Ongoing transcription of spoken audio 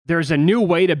There's a new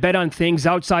way to bet on things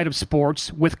outside of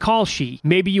sports with Kalshi.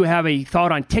 Maybe you have a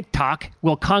thought on TikTok.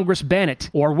 Will Congress ban it?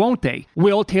 Or won't they?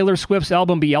 Will Taylor Swift's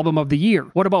album be Album of the Year?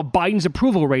 What about Biden's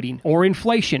approval rating? Or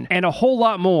inflation? And a whole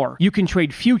lot more. You can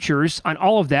trade futures on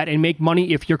all of that and make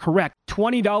money if you're correct.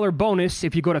 $20 bonus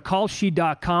if you go to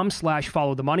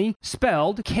kalshi.com/followthemoney,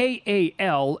 spelled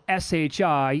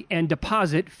KALSHI, and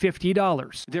deposit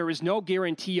 $50. There is no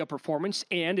guarantee of performance,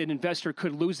 and an investor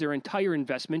could lose their entire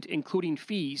investment, including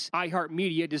fees.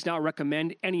 iHeartMedia does not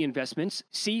recommend any investments.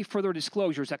 See further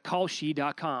disclosures at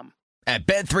kalshi.com. At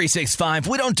Bet365,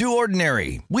 we don't do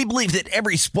ordinary. We believe that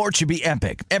every sport should be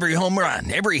epic. Every home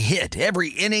run, every hit, every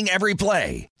inning, every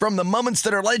play. From the moments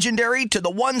that are legendary to the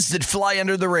ones that fly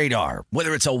under the radar.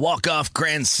 Whether it's a walk-off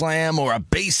grand slam or a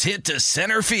base hit to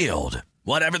center field.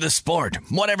 Whatever the sport,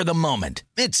 whatever the moment.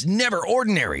 It's never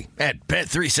ordinary at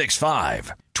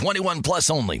Bet365. 21 plus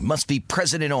only. Must be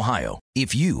present in Ohio.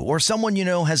 If you or someone you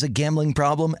know has a gambling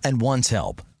problem and wants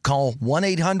help, call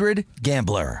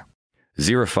 1-800-GAMBLER.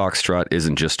 Zero Foxtrot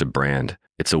isn't just a brand,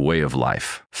 it's a way of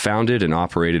life. Founded and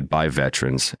operated by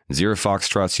veterans, Zero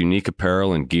Foxtrot's unique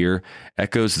apparel and gear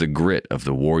echoes the grit of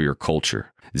the warrior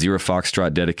culture. Zero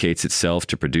Foxtrot dedicates itself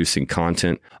to producing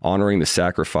content, honoring the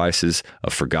sacrifices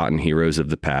of forgotten heroes of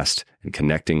the past, and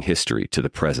connecting history to the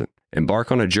present.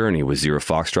 Embark on a journey with Zero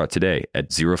Foxtrot today at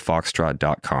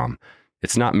zerofoxtrot.com.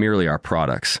 It's not merely our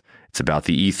products, it's about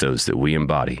the ethos that we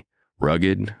embody.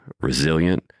 Rugged,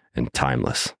 resilient, and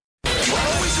timeless.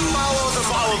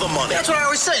 Follow the money. That's what I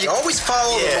always say. You always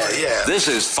follow the money. Yeah. This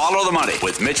is Follow the Money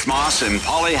with Mitch Moss and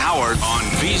Paulie Howard on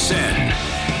VSiN.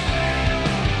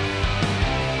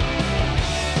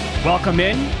 Welcome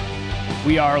in.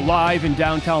 We are live in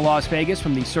downtown Las Vegas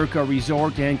from the Circa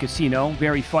Resort and Casino.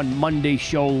 Very fun Monday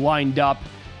show lined up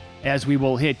as we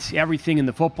will hit everything in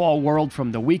the football world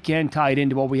from the weekend tied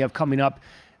into what we have coming up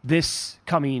this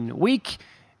coming week.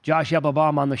 Josh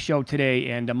Applebaum on the show today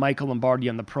and Michael Lombardi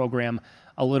on the program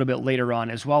a little bit later on,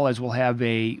 as well as we'll have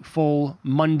a full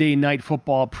Monday Night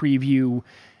Football preview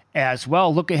as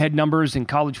well. Look ahead numbers in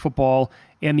college football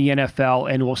and the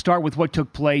NFL, and we'll start with what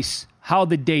took place, how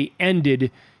the day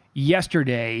ended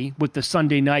yesterday with the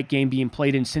Sunday night game being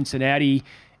played in Cincinnati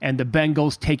and the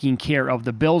Bengals taking care of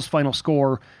the Bills. Final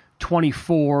score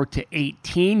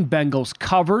 24-18. Bengals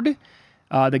covered.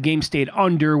 The game stayed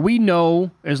under. We know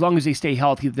as long as they stay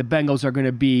healthy, the Bengals are going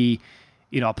to be,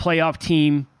 a playoff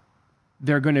team.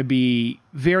 They're going to be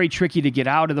very tricky to get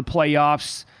out of the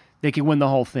playoffs. They can win the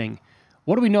whole thing.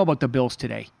 What do we know about the Bills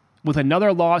today? With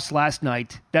another loss last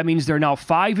night, that means they're now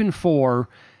 5-4,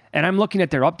 and I'm looking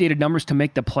at their updated numbers to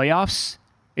make the playoffs.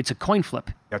 It's a coin flip.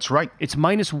 That's right. It's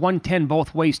minus 110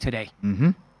 both ways today.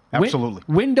 Mm-hmm. Absolutely.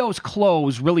 Windows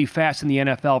close really fast in the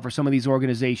NFL for some of these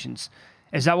organizations.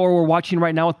 Is that what we're watching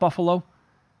right now with Buffalo?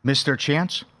 Missed their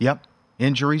chance. Yep.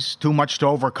 Injuries, too much to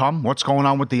overcome. What's going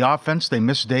on with the offense? They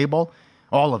missed Dable.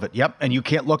 All of it. Yep. And you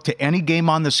can't look to any game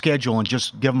on the schedule and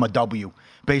just give them a W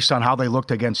based on how they looked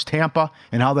against Tampa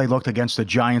and how they looked against the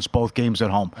Giants, both games at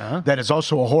home. Uh-huh. That is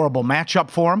also a horrible matchup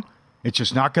for them. It's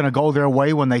just not going to go their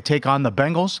way when they take on the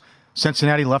Bengals.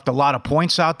 Cincinnati left a lot of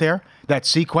points out there. That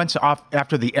sequence off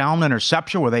after the Allen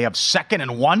interception where they have 2nd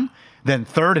and 1, then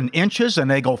 3rd and inches, and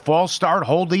they go false start,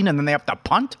 holding, and then they have to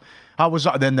punt.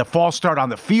 Then the false start on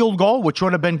the field goal, which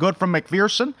would have been good from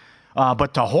McPherson.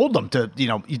 But to hold them to,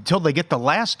 until they get the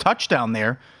last touchdown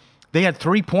there, they had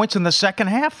 3 points in the second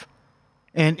half.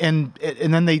 And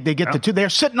then they get the 2. They're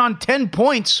sitting on 10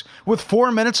 points with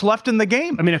 4 minutes left in the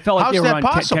game. I mean, it felt like they were on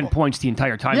 10 points the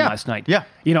entire time last night. Yeah.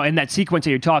 In that sequence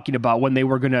that you're talking about, when they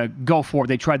were going to go for it,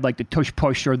 they tried like the tush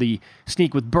push or the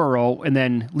sneak with Burrow, and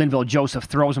then Linval Joseph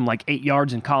throws him like 8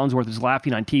 yards, and Collinsworth is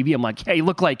laughing on TV. I'm like, hey, you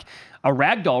look like a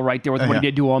ragdoll right there with what he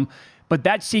did to him. But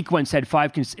that sequence had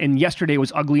 5, and yesterday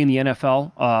was ugly in the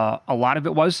NFL. A lot of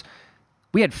it was.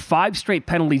 We had 5 straight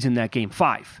penalties in that game.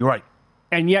 5. You're right.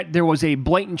 And yet there was a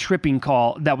blatant tripping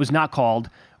call that was not called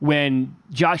when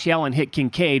Josh Allen hit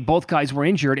Kincaid. Both guys were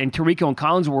injured, and Tirico and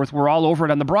Collinsworth were all over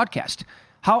it on the broadcast.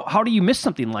 How do you miss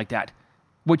something like that?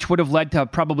 Which would have led to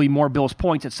probably more Bills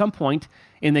points at some point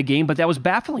in the game, but that was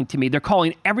baffling to me. They're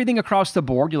calling everything across the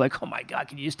board. You're like, oh my God,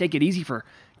 can you just take it easy for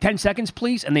 10 seconds,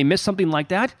 please? And they miss something like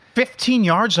that? 15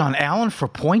 yards on Allen for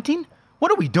pointing?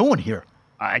 What are we doing here?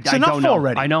 It's enough don't know.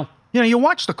 Already. I know. You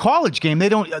watch the college game.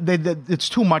 It's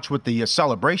too much with the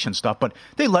celebration stuff, but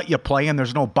they let you play, and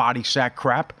there's no body sack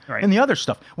crap and the other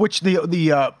stuff. Which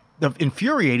the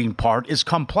infuriating part is,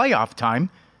 come playoff time,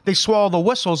 they swallow the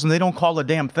whistles and they don't call a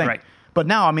damn thing. Right. But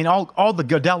now, I mean, all the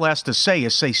Goodell has to say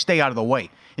is stay out of the way,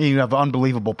 and you have an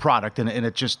unbelievable product, and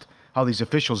it's just how these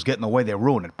officials get in the way, they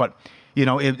ruin it. But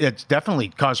it's definitely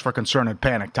cause for concern at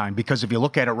panic time, because if you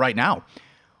look at it right now,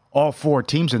 all 4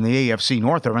 teams in the AFC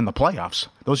North are in the playoffs.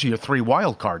 Those are your 3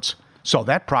 wild cards. So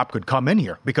that prop could come in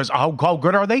here, because how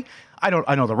good are they? I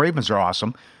know the Ravens are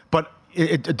awesome, but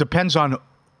it depends on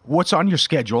what's on your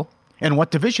schedule and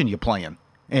what division you play in.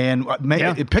 And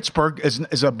Pittsburgh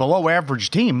is a below-average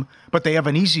team, but they have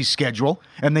an easy schedule,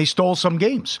 and they stole some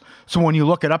games. So when you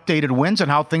look at updated wins and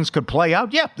how things could play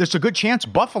out, there's a good chance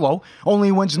Buffalo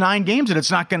only wins 9 games, and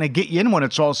it's not going to get you in when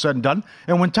it's all said and done,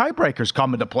 and when tiebreakers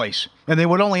come into place. And they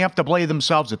would only have to blame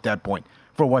themselves at that point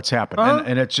for what's happened.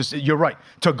 And it's just, you're right.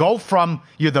 To go from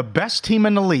you're the best team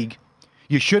in the league,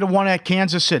 you should have won at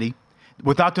Kansas City,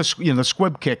 without the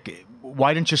squib kick.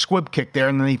 Why didn't you squib kick there?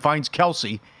 And then he finds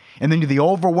Kelsey. And then you're the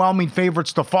overwhelming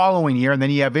favorites the following year, and then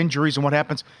you have injuries, and what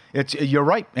happens? You're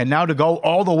right. And now to go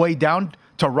all the way down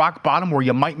to rock bottom where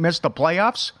you might miss the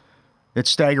playoffs,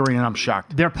 it's staggering, and I'm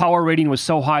shocked. Their power rating was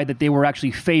so high that they were actually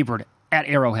favored at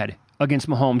Arrowhead against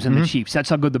Mahomes and the Chiefs.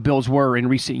 That's how good the Bills were in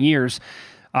recent years.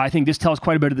 I think this tells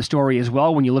quite a bit of the story as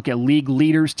well. When you look at league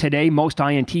leaders today, most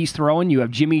INTs throwing, you have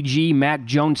Jimmy G, Mac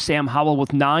Jones, Sam Howell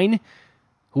with 9.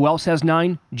 Who else has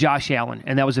 9? Josh Allen.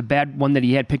 And that was a bad one that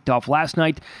he had picked off last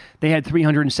night. They had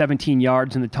 317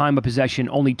 yards, and the time of possession,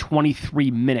 only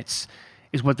 23 minutes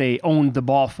is what they owned the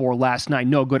ball for last night.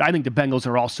 No good. I think the Bengals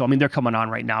are also, they're coming on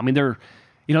right now. They're,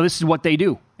 this is what they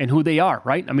do and who they are,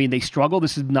 right? They struggle.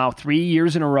 This is now 3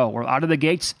 years in a row. We're out of the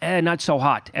gates, not so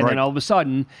hot. And then all of a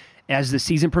sudden, as the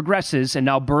season progresses, and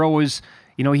now Burrow is,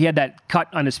 he had that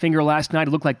cut on his finger last night.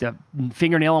 It looked like the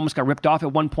fingernail almost got ripped off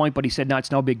at one point, but he said, no,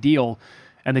 it's no big deal.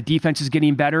 And the defense is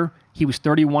getting better. He was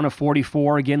 31 of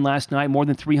 44 again last night, more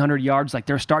than 300 yards.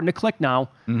 They're starting to click now.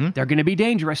 They're going to be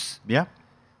dangerous. Yeah.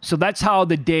 So that's how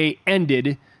the day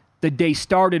ended. The day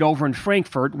started over in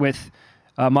Frankfurt with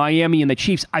Miami and the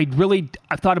Chiefs. I've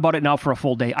thought about it now for a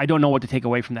full day. I don't know what to take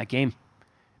away from that game,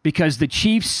 because the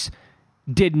Chiefs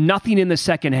did nothing in the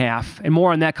second half, and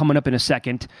more on that coming up in a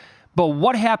second. But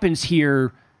what happens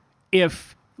here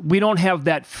if we don't have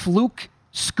that fluke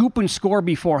scoop and score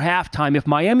before halftime? If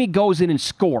Miami goes in and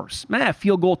scores,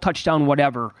 field goal, touchdown,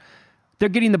 whatever, they're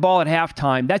getting the ball at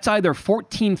halftime. That's either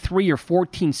 14-3 or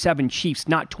 14-7 Chiefs,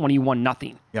 not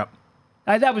 21-0. Yep.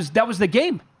 That was the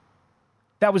game.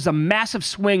 That was a massive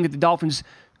swing that the Dolphins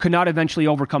could not eventually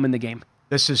overcome in the game.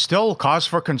 This is still cause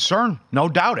for concern, no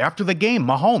doubt. After the game,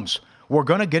 Mahomes, we're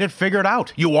going to get it figured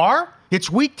out. You are? It's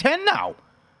week 10 now.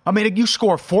 You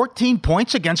score 14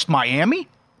 points against Miami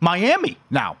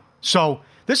now. So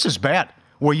this is bad,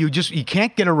 where you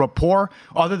can't get a rapport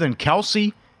other than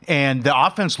Kelsey, and the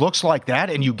offense looks like that,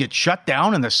 and you get shut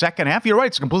down in the second half. You're right,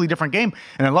 it's a completely different game,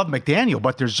 and I love McDaniel,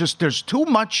 but there's too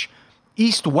much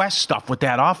east-west stuff with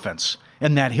that offense,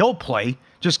 and that Hill play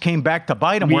just came back to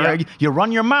bite him, where you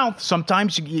run your mouth.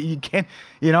 Sometimes you can't,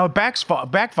 it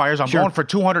backfires. I'm going for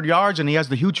 200 yards, and he has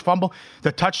the huge fumble.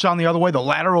 The touchdown the other way, the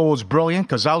lateral was brilliant,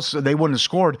 because else they wouldn't have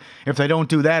scored if they don't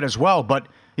do that as well. But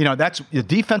the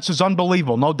defense is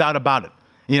unbelievable, no doubt about it.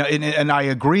 And I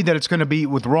agree that it's going to be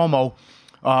with Romo.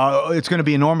 It's going to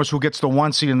be enormous who gets the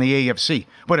 1 seed in the AFC.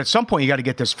 But at some point, you got to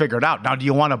get this figured out. Now, do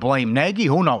you want to blame Nagy?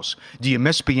 Who knows? Do you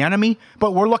miss Bieniemy?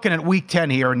 But we're looking at week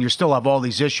 10 here, and you still have all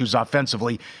these issues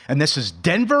offensively. And this is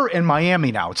Denver and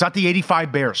Miami now. It's not the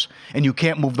 85 Bears, and you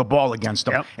can't move the ball against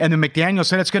them. Yep. And then McDaniel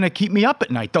said it's going to keep me up at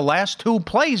night. The last 2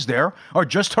 plays there are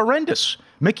just horrendous.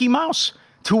 Mickey Mouse.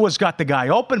 Tua's got the guy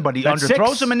open, but he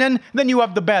underthrows him, and then you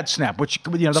have the bad snap, which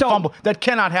the fumble that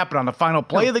cannot happen on the final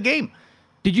play of the game.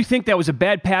 Did you think that was a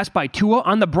bad pass by Tua?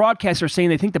 On the broadcast, they're saying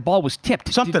they think the ball was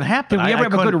tipped. Something happened. Did we ever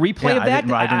have a good replay of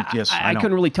that? I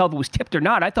couldn't really tell if it was tipped or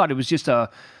not. I thought it was just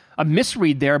a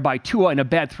misread there by Tua and a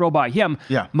bad throw by him.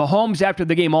 Yeah. Mahomes after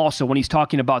the game also, when he's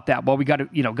talking about that, we got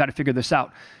to figure this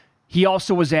out. He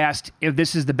also was asked if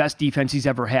this is the best defense he's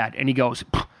ever had, and he goes,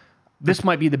 "This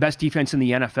might be the best defense in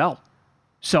the NFL."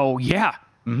 So, yeah.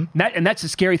 Mm-hmm. And that's the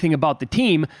scary thing about the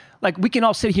team. We can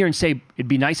all sit here and say, it'd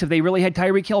be nice if they really had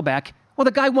Tyreek Hill back. Well,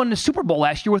 the guy won the Super Bowl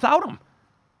last year without him.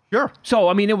 Sure.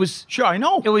 So, it was... Sure, I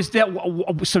know. It was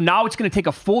that... So now it's going to take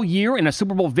a full year and a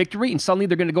Super Bowl victory, and suddenly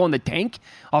they're going to go in the tank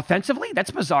offensively? That's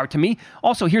bizarre to me.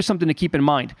 Also, here's something to keep in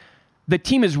mind. The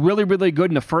team is really, really good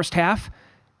in the first half.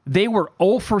 They were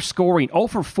 0 for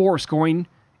 4 scoring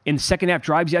in the second half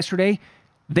drives yesterday.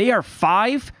 They are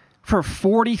 5 for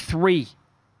 43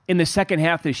 in the second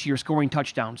half this year, scoring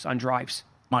touchdowns on drives.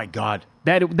 My God.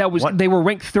 That was what? They were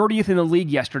ranked 30th in the league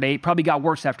yesterday. It probably got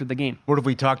worse after the game. What have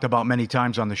we talked about many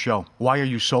times on the show? Why are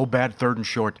you so bad 3rd and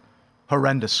short?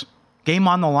 Horrendous. Game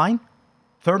on the line?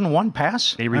 3rd and 1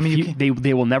 pass? They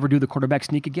will never do the quarterback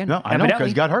sneak again. No, I know, because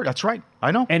he got hurt. That's right.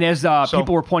 I know. And as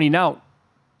people were pointing out,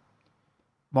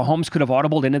 Mahomes could have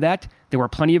audibled into that. There were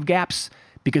plenty of gaps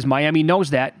because Miami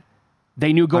knows that.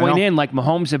 They knew going in, like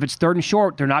Mahomes, if it's 3rd and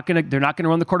short, they're not gonna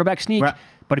run the quarterback sneak. Right.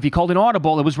 But if he called an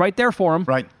audible, it was right there for him.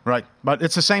 Right. But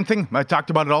it's the same thing. I talked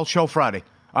about it all show Friday.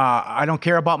 I don't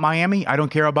care about Miami. I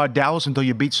don't care about Dallas until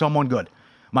you beat someone good.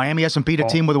 Miami hasn't beat a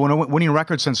team with a winning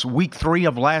record since week 3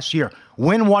 of last year.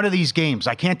 Win one of these games.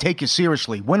 I can't take you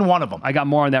seriously. Win one of them. I got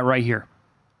more on that right here.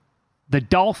 The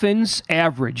Dolphins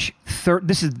average,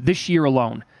 this is this year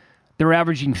alone, they're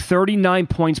averaging 39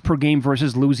 points per game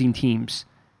versus losing teams.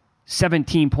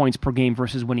 17 points per game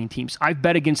versus winning teams. I've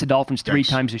bet against the Dolphins 3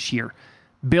 times this year.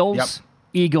 Bills,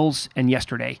 Eagles, and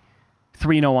yesterday.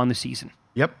 3-0 on the season.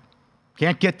 Yep.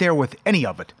 Can't get there with any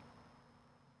of it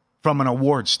from an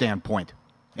award standpoint.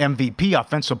 MVP,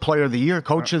 Offensive Player of the Year,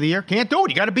 Coach of the Year. Can't do it.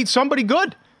 You got to beat somebody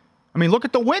good. I mean, look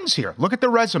at the wins here. Look at the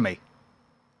resume.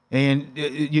 And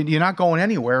you're not going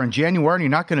anywhere in January, and you're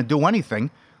not going to do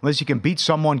anything unless you can beat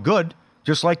someone good,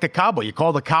 just like the Cowboys. You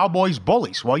call the Cowboys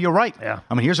bullies. Well, you're right. Yeah.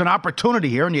 I mean, here's an opportunity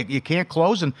here, and you can't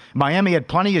close. And Miami had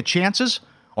plenty of chances.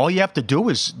 All you have to do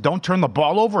is don't turn the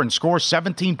ball over and score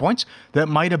 17 points. That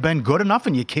might have been good enough,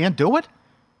 and you can't do it.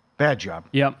 Bad job.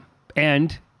 Yep.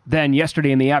 And then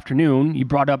yesterday in the afternoon, you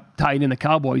brought up tight in the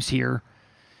Cowboys here.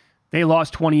 They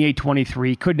lost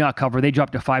 28-23, could not cover. They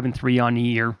dropped to 5-3 on the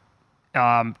year.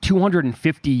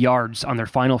 250 yards on their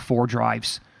final 4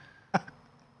 drives.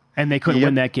 And they couldn't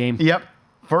win that game. Yep.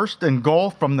 First and goal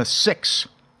from the 6.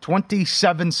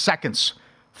 27 seconds.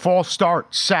 False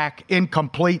start, sack,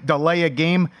 incomplete, delay a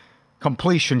game,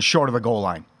 completion short of the goal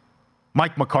line.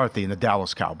 Mike McCarthy and the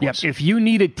Dallas Cowboys. Yep. If you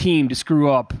need a team to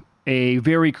screw up a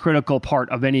very critical part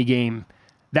of any game,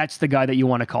 that's the guy that you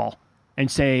want to call and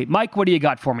say, Mike, what do you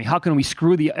got for me? How can we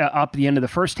screw up the end of the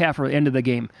first half or the end of the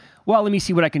game? Well, let me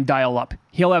see what I can dial up.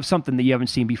 He'll have something that you haven't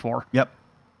seen before. Yep.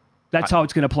 That's how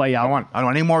it's going to play out. I don't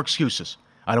want any more excuses.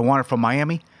 I don't want it from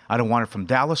Miami. I don't want it from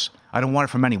Dallas. I don't want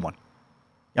it from anyone.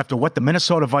 After what the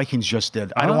Minnesota Vikings just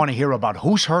did, I don't want to hear about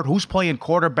who's hurt, who's playing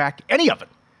quarterback, any of it.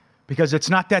 Because it's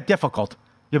not that difficult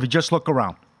if you just look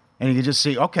around. And you can just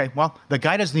see, okay, well, the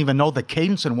guy doesn't even know the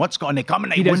cadence and what's going. They come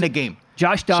and they win the game.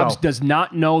 Josh Dobbs does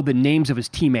not know the names of his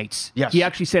teammates. Yes. He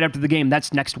actually said after the game,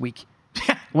 that's next week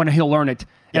when he'll learn it.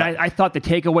 And I thought the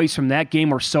takeaways from that game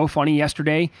were so funny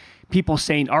yesterday. People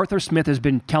saying Arthur Smith has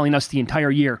been telling us the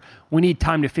entire year, we need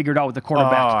time to figure it out with the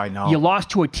quarterback. Oh, I know. You lost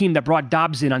to a team that brought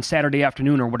Dobbs in on Saturday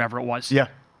afternoon or whatever it was. Yeah.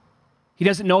 He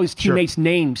doesn't know his teammates'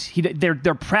 names.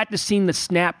 They're practicing the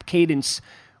snap cadence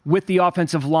with the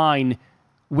offensive line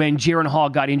when Jaron Hall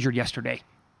got injured yesterday.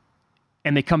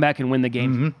 And they come back and win the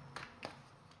game.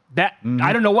 Mm-hmm.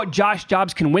 I don't know what Josh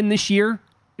Dobbs can win this year,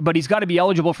 but he's got to be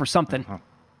eligible for something.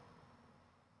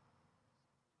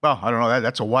 Well, I don't know.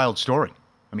 That's a wild story.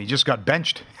 I mean, he just got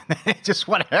benched. Just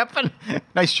what happened?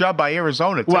 Nice job by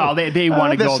Arizona, too. Well, they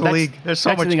want to go. This league, there's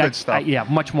so much good stuff.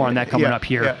 Much more on that coming up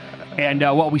here. Yeah. And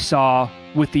what we saw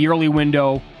with the early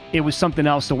window, it was something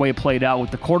else the way it played out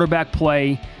with the quarterback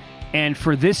play. And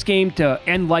for this game to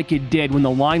end like it did when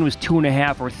the line was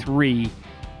 2.5 or 3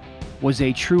 was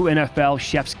a true NFL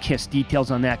chef's kiss. Details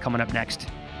on that coming up next.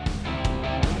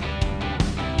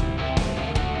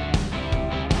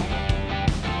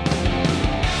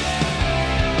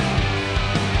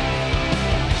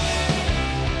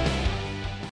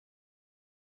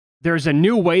 There's a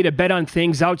new way to bet on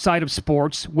things outside of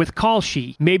sports with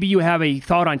Kalshi. Maybe you have a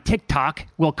thought on TikTok.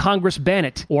 Will Congress ban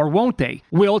it? Or won't they?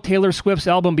 Will Taylor Swift's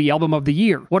album be Album of the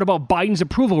Year? What about Biden's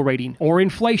approval rating? Or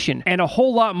inflation? And a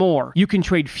whole lot more. You can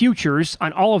trade futures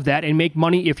on all of that and make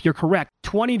money if you're correct.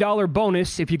 $20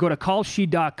 bonus if you go to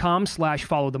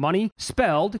kalshi.com/followthemoney,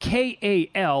 spelled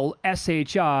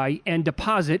KALSHI, and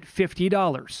deposit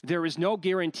 $50. There is no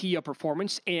guarantee of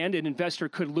performance, and an investor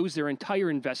could lose their entire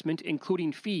investment,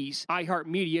 including fees.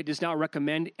 iHeartMedia does not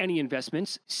recommend any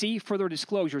investments. See further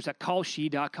disclosures at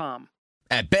kalshi.com.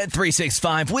 At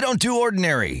Bet365, we don't do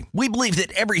ordinary. We believe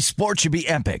that every sport should be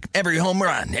epic. Every home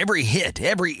run, every hit,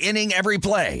 every inning, every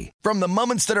play. From the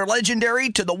moments that are legendary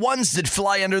to the ones that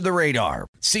fly under the radar.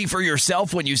 See for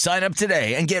yourself when you sign up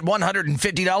today and get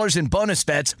 $150 in bonus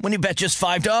bets when you bet just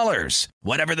 $5.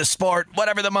 Whatever the sport,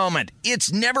 whatever the moment,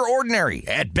 it's never ordinary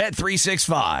at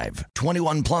Bet365.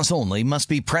 21 plus only. Must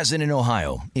be present in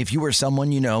Ohio. If you or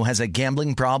someone you know has a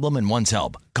gambling problem and wants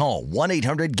help, call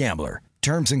 1-800-GAMBLER.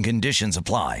 Terms and conditions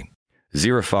apply.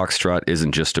 Zero Foxtrot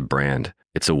isn't just a brand,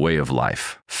 it's a way of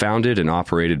life. Founded and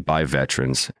operated by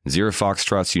veterans, Zero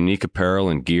Foxtrot's unique apparel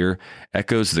and gear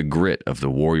echoes the grit of the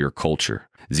warrior culture.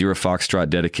 Zero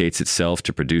Foxtrot dedicates itself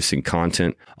to producing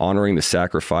content, honoring the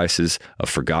sacrifices of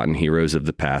forgotten heroes of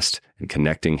the past, and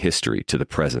connecting history to the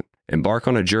present. Embark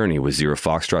on a journey with Zero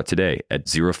Foxtrot today at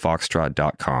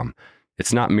zerofoxtrot.com.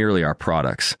 It's not merely our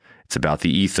products. It's about the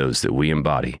ethos that we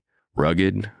embody.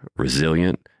 Rugged,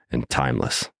 resilient, and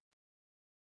timeless.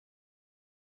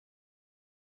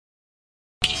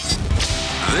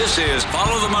 This is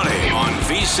Follow the Money on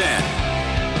VSiN.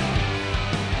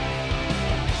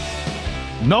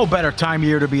 No better time of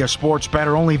year to be a sports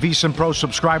bettor. Only VSiN Pro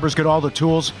subscribers get all the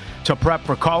tools to prep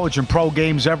for college and pro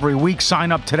games every week.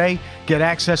 Sign up today. Get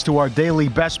access to our daily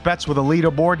best bets with a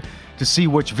leaderboard to see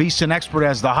which VSiN expert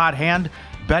has the hot hand.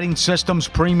 Betting systems,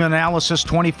 premium analysis,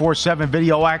 24/7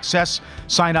 video access.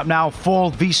 Sign up now.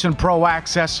 Full VSiN Pro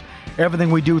access.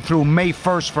 Everything we do through May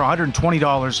 1st for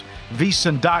 $120.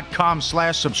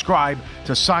 VSiN.com/subscribe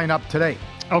to sign up today.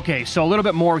 Okay, so a little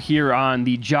bit more here on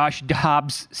the Josh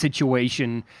Dobbs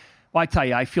situation. Well, I tell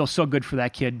you, I feel so good for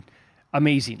that kid.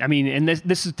 Amazing. I mean, and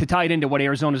this is to tie it into what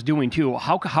Arizona's doing too.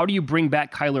 How do you bring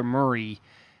back Kyler Murray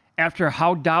after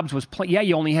how Dobbs was playing? Yeah,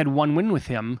 you only had one win with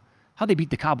him. How'd they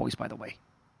beat the Cowboys, by the way?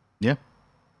 Yeah.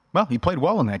 Well, he played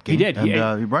well in that game. He did.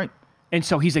 You're right. And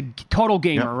so he's a total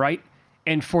gamer, right?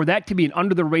 And for that to be an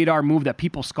under-the-radar move that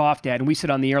people scoffed at, and we said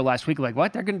on the air last week, like,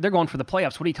 what? They're going for the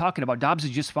playoffs. What are you talking about? Dobbs is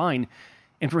just fine.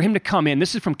 And for him to come in,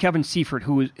 this is from Kevin Seifert,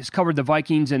 who has covered the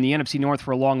Vikings and the NFC North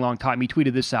for a long, long time. He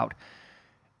tweeted this out.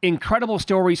 Incredible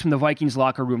stories from the Vikings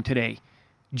locker room today.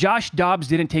 Josh Dobbs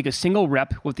didn't take a single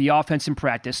rep with the offense in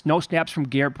practice, no snaps from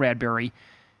Garrett Bradbury,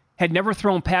 had never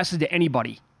thrown passes to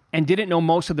anybody, and didn't know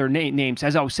most of their names.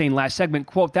 As I was saying last segment,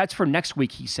 quote, that's for next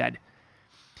week, he said.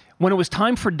 When it was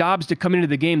time for Dobbs to come into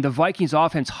the game, the Vikings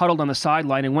offense huddled on the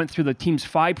sideline and went through the team's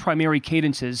 5 primary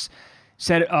cadences,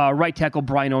 said right tackle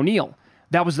Brian O'Neill.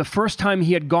 That was the first time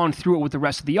he had gone through it with the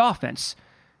rest of the offense.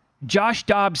 Josh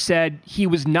Dobbs said he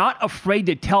was not afraid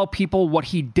to tell people what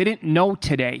he didn't know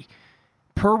today.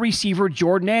 Per receiver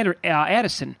Jordan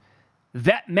Addison.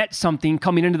 That meant something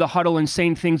coming into the huddle and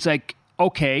saying things like,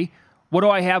 okay, what do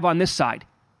I have on this side?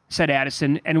 Said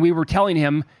Addison. And we were telling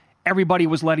him, everybody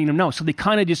was letting him know. So they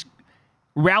kind of just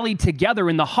rallied together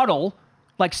in the huddle.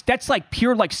 That's like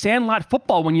pure sandlot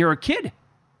football when you're a kid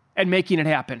and making it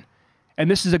happen. And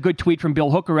this is a good tweet from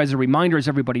Bill Hooker as a reminder, as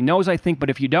everybody knows, I think.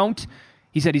 But if you don't,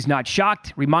 he said he's not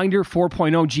shocked. Reminder,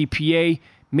 4.0 GPA,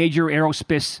 majored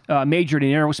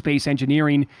in aerospace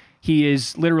engineering. He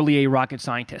is literally a rocket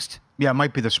scientist. Yeah,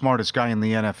 might be the smartest guy in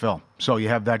the NFL. So you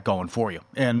have that going for you.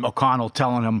 And O'Connell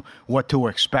telling him what to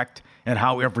expect and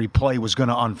how every play was going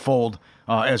to unfold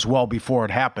as well before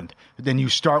it happened. Then you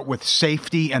start with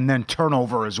safety and then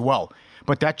turnover as well.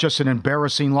 But that's just an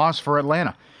embarrassing loss for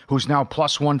Atlanta, who's now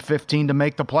plus 115 to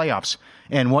make the playoffs.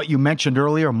 And what you mentioned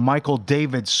earlier, Michael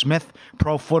David Smith,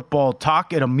 Pro Football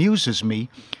Talk, it amuses me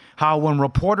how when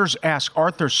reporters ask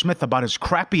Arthur Smith about his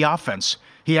crappy offense,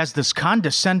 he has this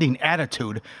condescending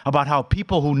attitude about how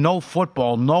people who know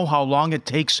football know how long it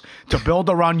takes to build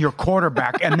around your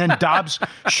quarterback, and then Dobbs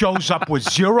shows up with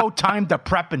 0 time to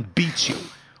prep and beats you.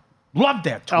 Love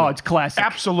that tweet. Oh, it's classic.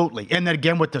 Absolutely. And then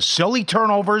again with the silly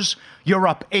turnovers, you're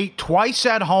up 8 twice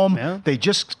at home. Yeah. They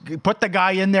just put the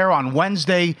guy in there on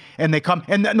Wednesday, and they come.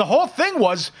 And the whole thing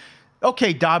was,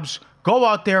 okay, Dobbs, go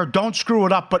out there, don't screw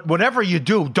it up, but whatever you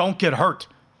do, don't get hurt.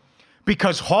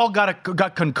 Because Hall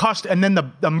got concussed, and then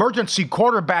the emergency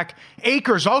quarterback,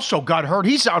 Akers, also got hurt.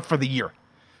 He's out for the year.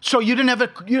 So you didn't have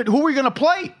who were you going to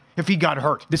play if he got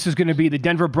hurt? This is going to be the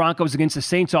Denver Broncos against the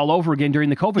Saints all over again during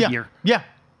the COVID year. Yeah.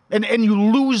 And you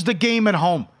lose the game at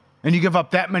home, and you give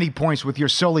up that many points with your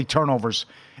silly turnovers,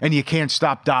 and you can't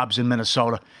stop Dobbs in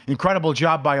Minnesota. Incredible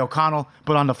job by O'Connell,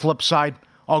 but on the flip side,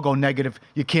 I'll go negative.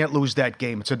 You can't lose that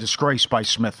game. It's a disgrace by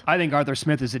Smith. I think Arthur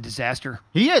Smith is a disaster.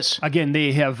 He is. Again,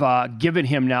 they have given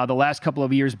him now the last couple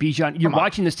of years. Bijan, you're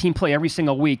watching this team play every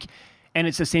single week, and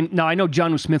it's the same. Now, I know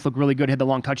Jonnu Smith looked really good, had the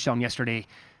long touchdown yesterday.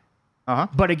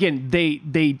 But again,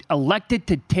 they elected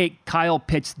to take Kyle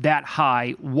Pitts that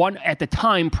high. One, at the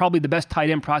time, probably the best tight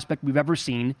end prospect we've ever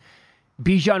seen.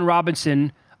 Bijan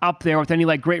Robinson up there with any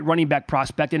great running back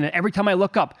prospect. And every time I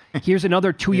look up, here's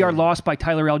another 2-yard loss by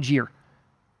Tyler Algier.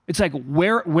 It's like,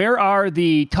 where are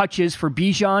the touches for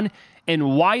Bijan,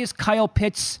 and why is Kyle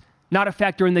Pitts not a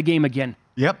factor in the game again?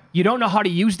 Yep. You don't know how to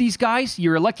use these guys?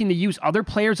 You're electing to use other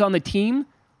players on the team?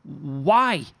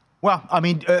 Why? Well, I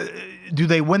mean, do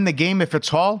they win the game if it's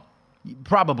Hall?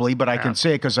 Probably, but I can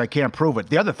say it because I can't prove it.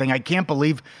 The other thing, I can't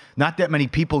believe not that many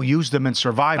people used them in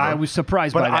Survivor. I was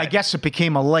surprised by that. But I guess it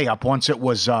became a layup once it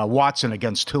was Watson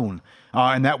against Toon,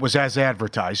 and that was as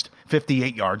advertised,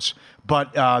 58 yards.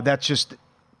 But that's just,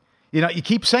 you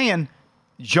keep saying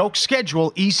joke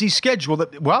schedule, easy schedule.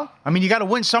 Well, I mean, you got to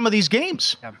win some of these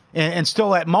games. Yeah. And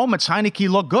still at moments, Heineke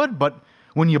looked good, but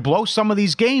when you blow some of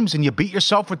these games and you beat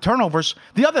yourself with turnovers.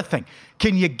 The other thing,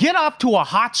 can you get off to a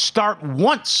hot start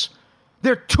once?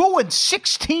 They're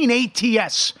 2-16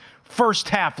 ATS first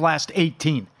half, last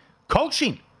 18.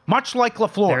 Coaching, much like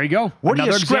LaFleur. There you go. What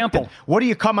Another are you example. What are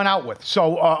you coming out with?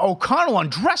 So O'Connell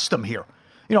undressed him here.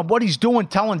 You know, what he's doing,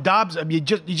 telling Dobbs, he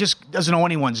just doesn't know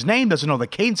anyone's name, doesn't know the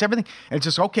cadence, everything. And it's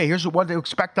just, okay, here's what to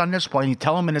expect on this play. And you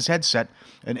tell him in his headset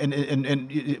and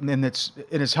it's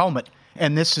in his helmet.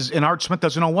 And Art Smith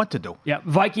doesn't know what to do. Yeah,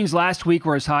 Vikings last week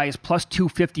were as high as plus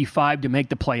 255 to make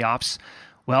the playoffs.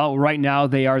 Well, right now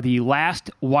they are the last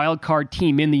wild card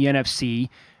team in the NFC.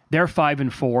 They're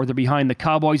 5-4. They're behind the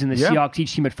Cowboys and the Seahawks,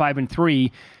 each team at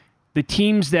 5-3. The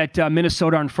teams that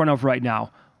Minnesota are in front of right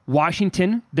now: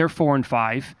 Washington, they're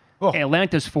 4-5. Oh.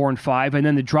 Atlanta's 4-5, and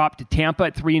then the drop to Tampa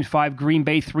at 3-5. Green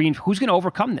Bay 3. Who's going to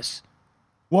overcome this?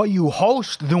 Well, you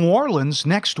host New Orleans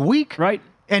next week, right?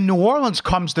 And New Orleans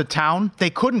comes to town. They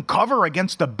couldn't cover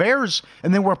against the Bears,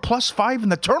 and they were +5 in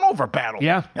the turnover battle.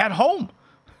 Yeah, at home.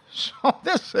 So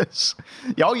this is,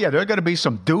 there are going to be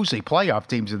some doozy playoff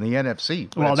teams in the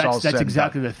NFC. Well, that's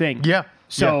exactly the thing. Yeah.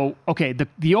 So, okay,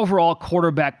 the overall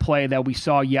quarterback play that we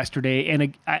saw yesterday,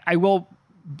 and I will,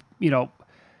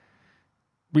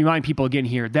 remind people again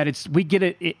here that we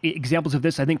get examples of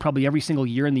this, I think, probably every single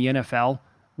year in the NFL,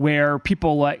 where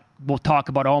people will talk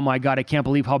about, oh my God, I can't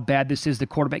believe how bad this is, the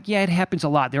quarterback. Yeah, it happens a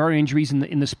lot. There are injuries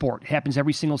in the sport. It happens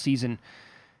every single season.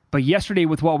 But yesterday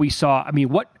with what we saw, I mean,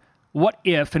 what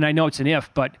if, and I know it's an if,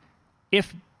 but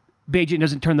if Bagent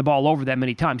doesn't turn the ball over that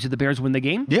many times, did the Bears win the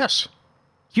game? Yes.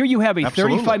 Here you have a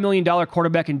 $35 million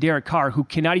quarterback in Derek Carr who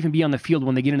cannot even be on the field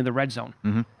when they get into the red zone.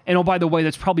 Mm-hmm. And oh, by the way,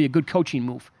 that's probably a good coaching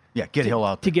move. Yeah, get Hill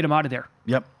out there. To get him out of there.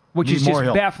 Yep. Which is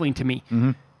just baffling to me.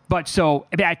 Mm-hmm. But so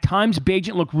at times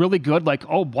Bagent looked really good, like,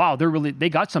 oh wow, they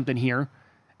got something here.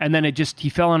 And then he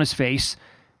fell on his face.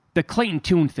 The Clayton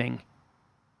Tune thing.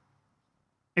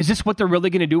 Is this what they're really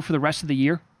going to do for the rest of the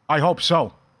year? I hope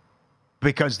so.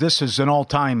 Because this is an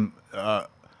all-time,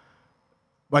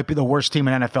 might be the worst team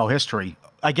in NFL history.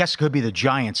 I guess it could be the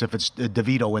Giants if it's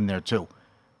DeVito in there too.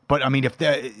 But I mean,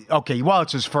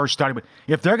 it's his first start. But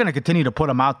if they're going to continue to put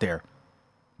him out there,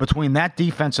 between that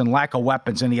defense and lack of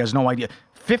weapons, and he has no idea.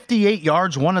 58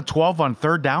 yards, 1 of 12 on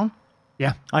third down?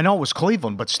 Yeah. I know it was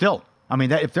Cleveland, but still. I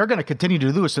mean, if they're going to continue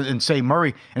to do this and say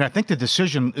Murray, and I think the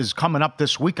decision is coming up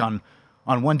this week on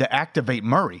when to activate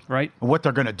Murray. Right. What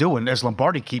they're going to do. And as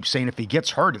Lombardi keeps saying, if he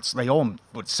gets hurt, they owe him,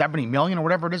 $70 million or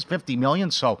whatever it is, $50 million.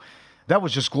 So that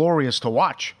was just glorious to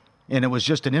watch. And it was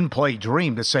just an in-play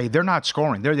dream to say they're not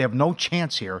scoring. They have no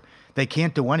chance here. They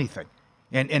can't do anything.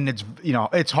 And it's,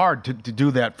 it's hard to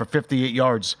do that for 58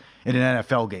 yards in an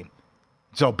NFL game.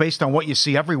 So based on what you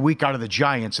see every week out of the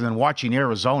Giants and then watching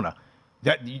Arizona,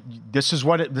 this is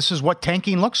what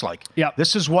tanking looks like. Yeah.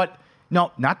 This is what,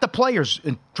 no, not the players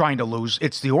trying to lose.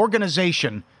 It's the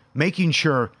organization making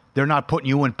sure they're not putting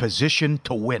you in position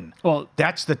to win. Well,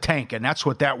 that's the tank, and that's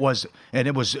what that was. And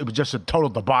it was just a total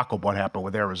debacle what happened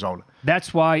with Arizona.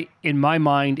 That's why, in my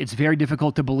mind, it's very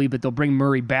difficult to believe that they'll bring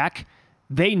Murray back.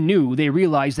 They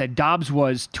realized that Dobbs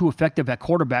was too effective at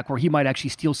quarterback where he might actually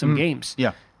steal some games.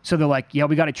 Yeah. So they're like, yeah,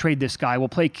 we got to trade this guy. We'll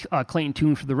play Clayton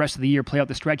Tune for the rest of the year, play out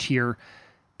the stretch here.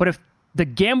 But if the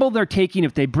gamble they're taking,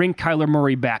 if they bring Kyler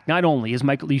Murray back, not only, as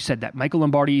Michael, you said that, Michael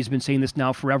Lombardi has been saying this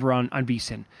now forever on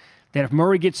VSiN, that if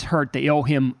Murray gets hurt, they owe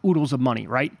him oodles of money,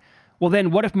 right? Well, then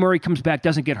what if Murray comes back,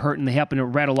 doesn't get hurt, and they happen to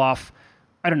rattle off,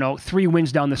 3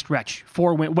 wins down the stretch,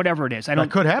 4 wins, whatever it is. That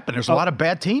could happen. There's a lot of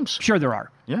bad teams. Sure there are.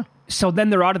 Yeah. So then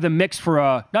they're out of the mix for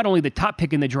not only the top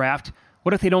pick in the draft,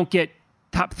 what if they don't get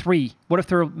top 3? What if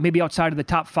they're maybe outside of the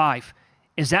top 5?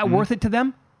 Is that worth it to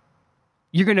them?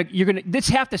 You're gonna. This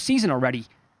half the season already.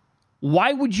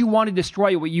 Why would you want to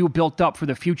destroy what you built up for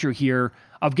the future here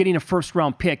of getting a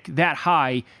first-round pick that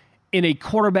high in a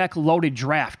quarterback-loaded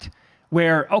draft?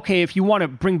 Where, okay, if you want to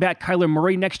bring back Kyler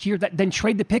Murray next year, then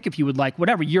trade the pick if you would like,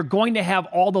 whatever. You're going to have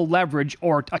all the leverage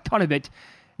or a ton of it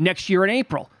next year in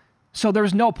April. So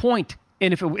there's no point.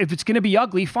 And if it's going to be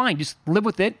ugly, fine. Just live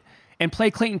with it and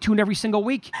play Clayton Tune every single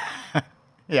week.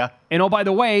 Yeah. And oh, by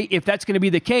the way, if that's going to be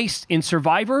the case in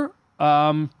Survivor,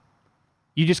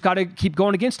 you just got to keep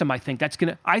going against him, I think. That's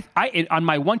going to... I on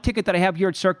my one ticket that I have here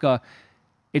at Circa,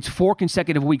 it's 4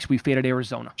 consecutive weeks we faded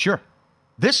Arizona. Sure.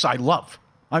 This I love.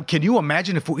 Can you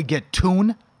imagine if we get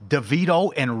Tune,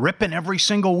 DeVito, and Rippin every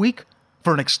single week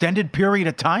for an extended period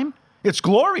of time? It's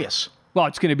glorious. Well,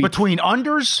 it's going to be... Between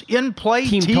unders, in-play,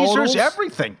 teasers, totals.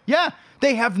 Everything. Yeah.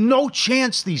 They have no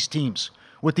chance, these teams,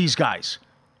 with these guys.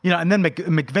 And then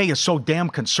McVay is so damn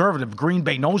conservative. Green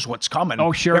Bay knows what's coming.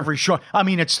 Oh, sure. Every shot. I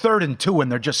mean, it's 3rd and 2,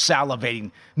 and they're just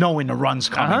salivating, knowing the run's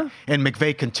coming. And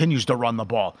McVay continues to run the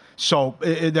ball. So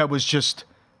that was just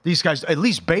these guys. At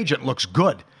least Bagent looks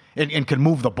good and can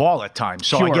move the ball at times.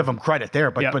 So I give him credit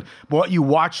there. But what you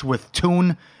watched with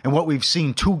Toon and what we've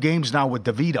seen 2 games now with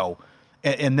DeVito,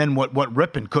 and then what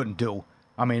Rippon couldn't do.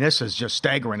 I mean, this is just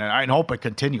staggering, and I hope it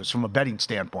continues from a betting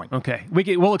standpoint. Okay.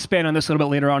 We'll expand on this a little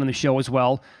bit later on in the show as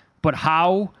well. But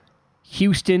how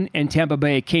Houston and Tampa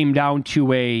Bay came down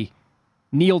to a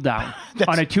kneel down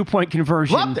on a 2-point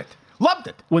conversion. Loved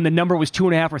it. When the number was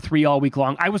 2.5 or 3 all week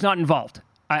long. I was not involved.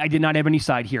 I did not have any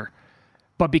side here.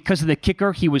 But because of the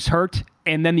kicker, he was hurt.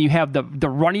 And then you have the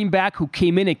running back who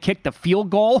came in and kicked the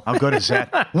field goal. How good is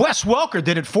that? Wes Welker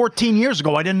did it 14 years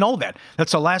ago. I didn't know that.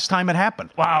 That's the last time it happened.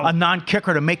 Wow. A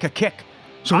non-kicker to make a kick.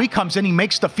 So he comes in, he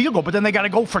makes the field goal, but then they got to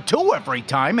go for 2 every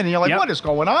time. And you're like, what is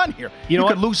going on here? You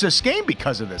could lose this game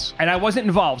because of this. And I wasn't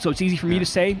involved, so it's easy for me to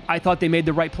say I thought they made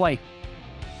the right play.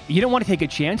 You don't want to take a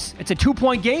chance. It's a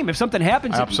 2-point game. If something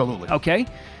happens. Absolutely. Okay.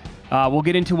 We'll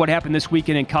get into what happened this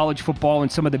weekend in college football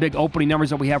and some of the big opening numbers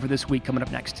that we have for this week coming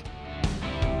up next.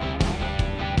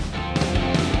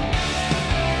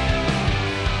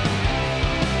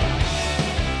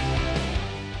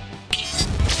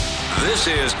 This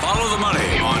is Follow the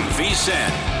Money on VSiN.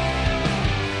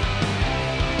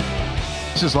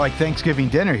 This is like Thanksgiving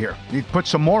dinner here. You put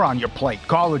some more on your plate.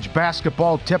 College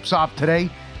basketball tips off today.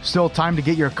 Still time to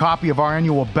get your copy of our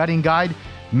annual betting guide.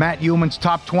 Matt Human's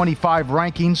top 25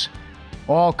 rankings.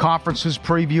 All conferences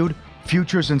previewed.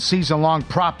 Futures and season-long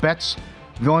prop bets.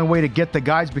 The only way to get the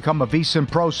guides, become a VSiN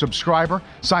Pro subscriber.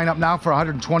 Sign up now for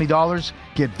 $120.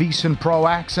 Get VSiN Pro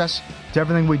access to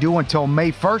everything we do until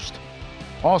May 1st.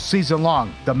 All season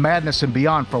long, the madness and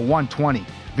beyond for $120.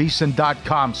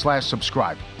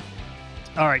 VSiN.com/subscribe.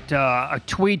 All right, a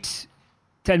tweet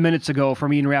 10 minutes ago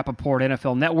from Ian Rappaport,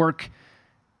 NFL Network.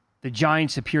 The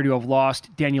Giants appear to have lost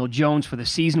Daniel Jones for the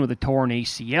season with a torn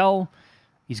ACL.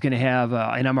 He's going to have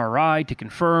an MRI to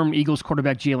confirm. Eagles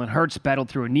quarterback Jalen Hurts battled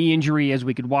through a knee injury, as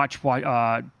we could watch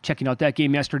checking out that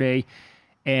game yesterday.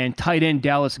 And tight end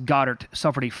Dallas Goedert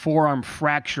suffered a forearm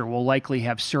fracture, will likely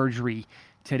have surgery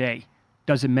today.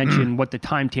 Doesn't mention what the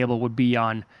timetable would be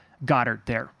on Goddard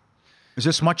there. Is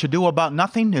this much ado about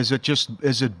nothing? Is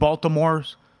it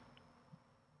Baltimore's?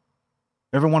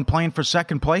 Everyone playing for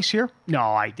second place here? No,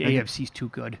 AFC's too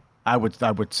good. I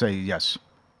would say yes.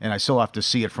 And I still have to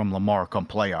see it from Lamar come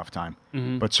playoff time.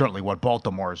 Mm-hmm. But certainly what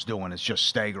Baltimore is doing is just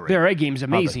staggering. Their A game's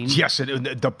amazing. Yes,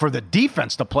 for the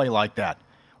defense to play like that.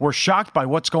 We're shocked by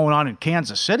what's going on in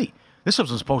Kansas City. This was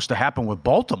supposed to happen with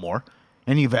Baltimore,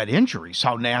 and you've had injuries,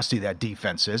 how nasty that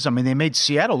defense is. I mean, they made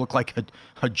Seattle look like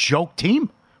a joke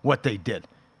team, what they did.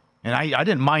 And I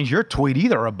didn't mind your tweet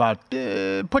either about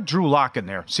put Drew Lock in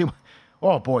there. See,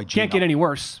 oh, boy, Geno. Can't get any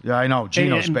worse. Yeah, I know.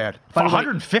 Geno's bad. For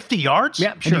 150 yards?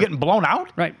 Yeah, sure. And you're getting blown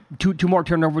out? Right. Two more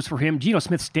turnovers for him. Geno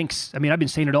Smith stinks. I mean, I've been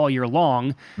saying it all year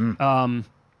long.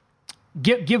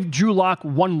 Give Drew Lock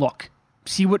one look.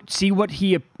 See what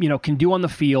he can do on the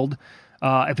field.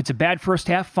 If it's a bad first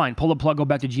half, fine. Pull the plug, go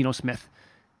back to Geno Smith.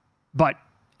 But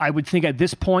I would think at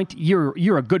this point,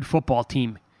 you're a good football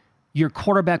team. Your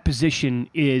quarterback position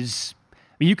is...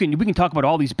 we can talk about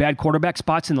all these bad quarterback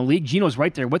spots in the league. Geno's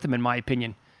right there with him, in my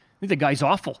opinion. I think the guy's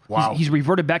awful. Wow. He's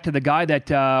reverted back to the guy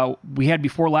that we had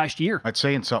before last year. That's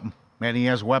saying something. Man, he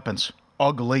has weapons.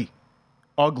 Ugly.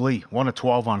 1 of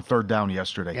 12 on third down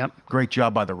yesterday. Yep. Great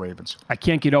job by the Ravens. I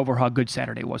can't get over how good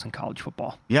Saturday was in college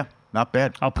football. Yeah, not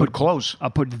bad. Good close.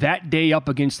 I'll put that day up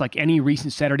against like any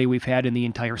recent Saturday we've had in the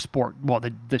entire sport. Well,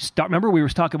 the start. Remember we were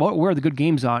talking about where are the good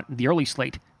games on the early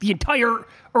slate. The entire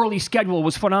early schedule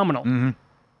was phenomenal. Mm-hmm.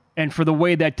 And for the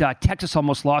way that Texas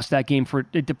almost lost that game for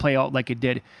it to play out like it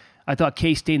did, I thought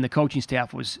K-State and the coaching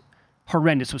staff was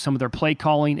horrendous with some of their play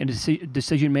calling and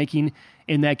decision making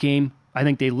in that game. I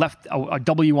think they left a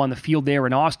W on the field there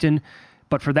in Austin,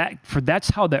 but that's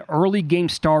how the early game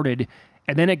started,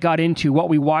 and then it got into what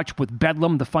we watched with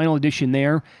Bedlam, the final edition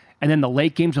there, and then the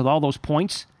late games with all those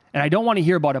points. And I don't want to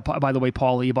hear about it, by the way,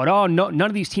 Paulie, about none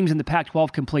of these teams in the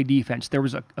Pac-12 can play defense. There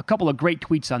was a couple of great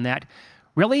tweets on that.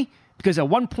 Really? Because at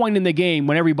one point in the game,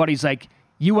 when everybody's like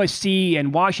USC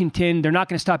and Washington, they're not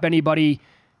going to stop anybody.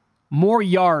 More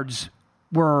yards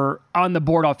were on the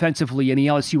board offensively in the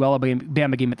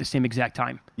LSU-Alabama game at the same exact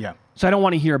time. Yeah. So I don't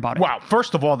want to hear about it. Wow.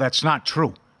 First of all, that's not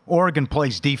true. Oregon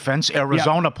plays defense.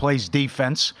 Arizona plays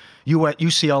defense.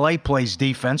 UCLA plays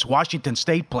defense. Washington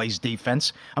State plays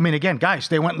defense. I mean, again, guys,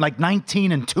 they went like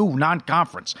 19-2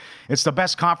 non-conference. It's the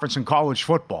best conference in college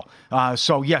football.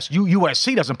 So, yes,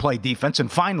 USC doesn't play defense.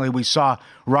 And finally, we saw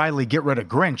Riley get rid of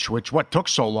Grinch, which took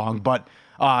so long. But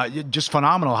just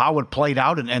phenomenal how it played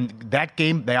out. And that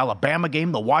game, the Alabama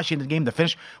game, the Washington game, the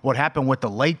finish, what happened with the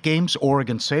late games,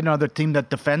 Oregon State, another team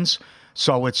that defends.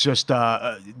 So it's just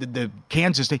the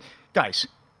Kansas State. Guys,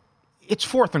 it's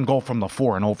 4th and goal from the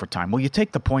 4 in overtime. Will you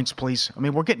take the points, please? I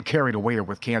mean, we're getting carried away here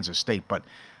with Kansas State, but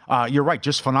you're right.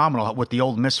 Just phenomenal with the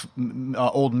Old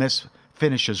Miss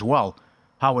finish as well,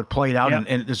 how it played out. Yep.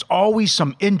 And there's always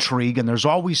some intrigue, and there's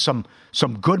always some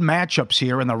good matchups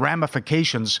here, and the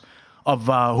ramifications of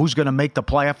who's going to make the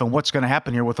playoff and what's going to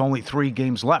happen here with only 3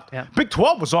 games left. Yeah. Big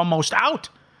 12 was almost out.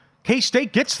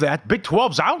 K-State gets that. Big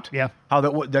 12's out. Yeah.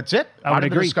 That's it? I would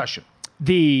agree. agree. Discussion.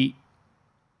 The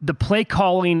play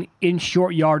calling in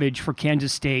short yardage for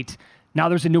Kansas State, now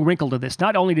there's a new wrinkle to this.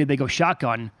 Not only did they go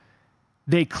shotgun,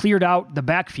 they cleared out the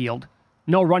backfield,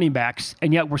 no running backs,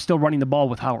 and yet we're still running the ball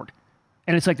with Howard.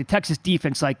 And it's like the Texas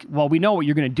defense, like, well, we know what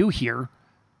you're going to do here.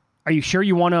 Are you sure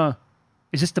you want to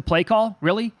 – is this the play call?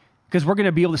 Really? Because we're going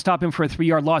to be able to stop him for a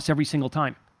 3-yard loss every single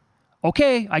time.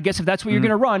 Okay, I guess if that's what you're going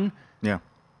to run – yeah.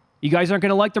 You guys aren't going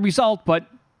to like the result, but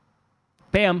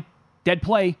bam, dead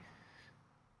play.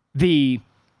 Does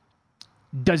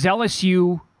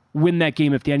LSU win that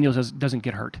game if Daniels doesn't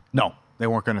get hurt? No, they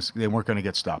weren't going to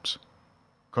get stops.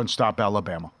 Couldn't stop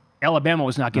Alabama. Alabama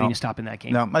was not getting a stop in that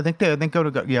game. No, I think it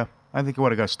would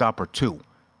have got a stop or 2.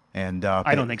 And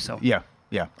I don't think so. Yeah.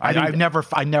 I never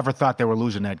thought they were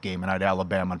losing that game, and I had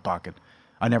Alabama in pocket.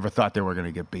 I never thought they were going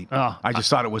to get beat. I just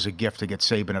thought it was a gift to get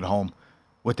Saban at home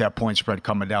with that point spread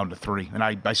coming down to 3. And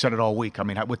I said it all week. I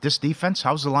mean, with this defense,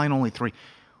 how's the line only 3?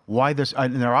 Why this?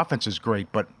 And their offense is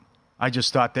great, but I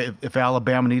just thought that if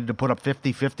Alabama needed to put up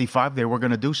 50, 55, they were going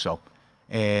to do so.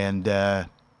 And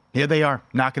here they are,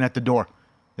 knocking at the door.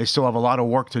 They still have a lot of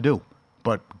work to do.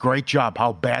 But great job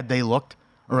how bad they looked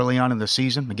early on in the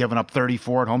season, giving up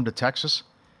 34 at home to Texas.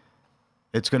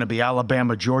 It's going to be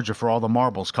Alabama, Georgia for all the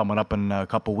marbles coming up in a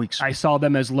couple weeks. I saw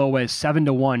them as low as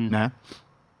 7-1. Nah.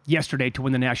 Yesterday to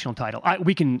win the national title.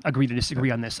 We can agree to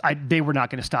disagree on this. They were not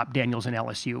going to stop Daniels and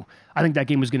LSU. I think that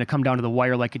game was going to come down to the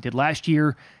wire like it did last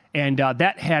year. And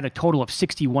that had a total of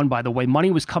 61, by the way.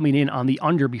 Money was coming in on the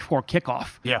under before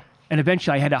kickoff. Yeah. And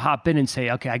eventually I had to hop in and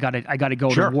say, okay, I got to go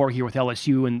to war here with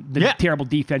LSU and the terrible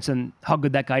defense and how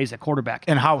good that guy is at quarterback.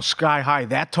 And how sky high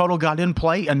that total got in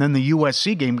play. And then the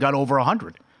USC game got over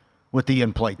 100. With the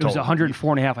in-play total. It was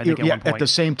 104.5, I think, at one point. At the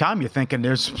same time, you're thinking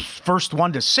there's first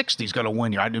 1 to 60 is going to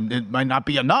win you. It might not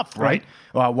be enough, right?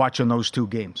 Watching those 2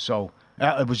 games. So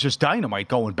it was just dynamite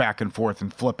going back and forth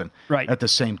and flipping at the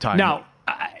same time. Now,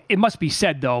 it must be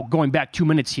said, though, going back 2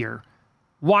 minutes here,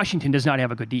 Washington does not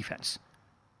have a good defense.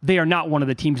 They are not one of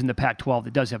the teams in the Pac-12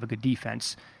 that does have a good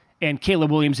defense. And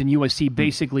Caleb Williams and USC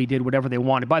basically did whatever they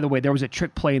wanted. By the way, there was a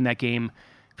trick play in that game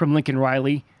from Lincoln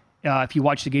Riley. If you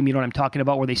watch the game, you know what I'm talking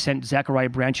about, where they sent Zachariah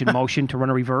Branch in motion to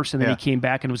run a reverse, and then he came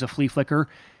back and it was a flea flicker.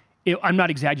 I'm not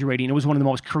exaggerating. It was one of the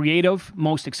most creative,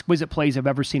 most exquisite plays I've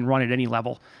ever seen run at any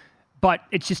level. But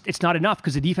it's not enough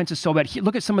because the defense is so bad.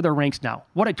 Look at some of their ranks now.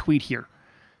 What a tweet here.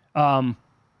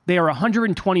 They are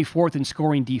 124th in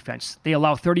scoring defense. They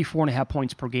allow 34.5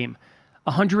 points per game.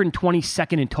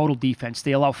 122nd in total defense.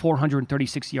 They allow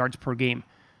 436 yards per game.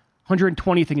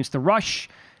 120th against the rush.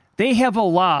 They have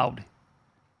allowed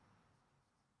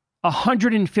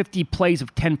 150 plays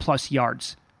of 10-plus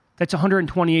yards. That's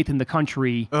 128th in the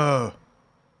country.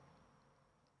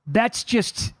 That's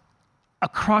just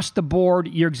across the board.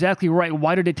 You're exactly right.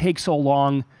 Why did it take so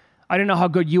long? I don't know how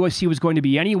good USC was going to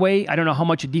be anyway. I don't know how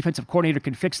much a defensive coordinator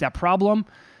can fix that problem.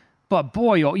 But,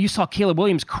 boy, you saw Caleb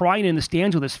Williams crying in the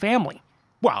stands with his family.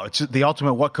 Well, it's the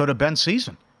ultimate what could have been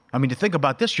season. I mean, to think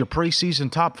about this, your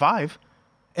preseason top 5,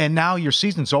 and now your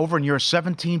season's over and you're a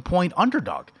 17-point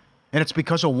underdog. And it's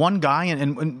because of one guy.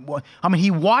 And I mean,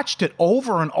 he watched it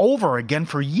over and over again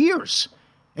for years.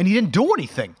 And he didn't do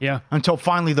anything until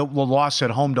finally the loss at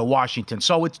home to Washington.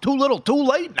 So it's too little, too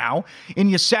late now. And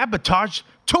you sabotage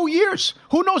 2 years.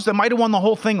 Who knows? They might have won the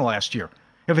whole thing last year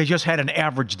if they just had an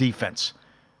average defense.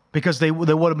 Because they would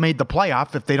have made the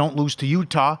playoff if they don't lose to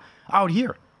Utah out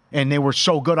here. And they were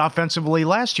so good offensively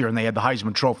last year, and they had the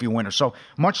Heisman Trophy winner. So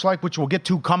much like which we'll get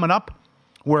to coming up,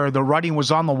 where the writing was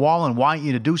on the wall and wanting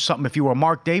you to do something. If you were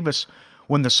Mark Davis,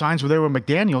 when the signs were there with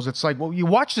McDaniels, it's like, well, you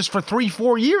watched this for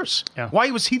 3-4 years. Yeah.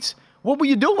 What were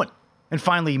you doing? And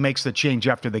finally, he makes the change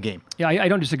after the game. Yeah, I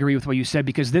don't disagree with what you said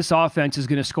because this offense is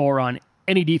going to score on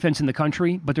any defense in the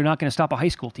country, but they're not going to stop a high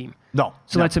school team. No.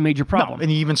 So that's a major problem. No.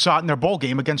 And you even saw it in their bowl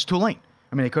game against Tulane.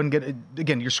 I mean, they couldn't get –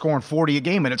 again, you're scoring 40 a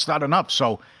game, and it's not enough.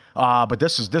 So, but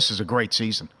this is a great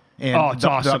season. And it's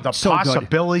awesome. The so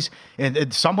possibilities,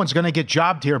 and someone's going to get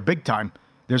jobbed here big time.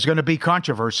 There's going to be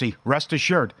controversy, rest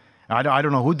assured. I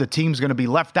don't know who the team's going to be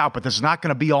left out, but this is not going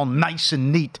to be all nice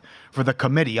and neat for the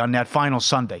committee on that final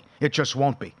Sunday. It just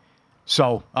won't be.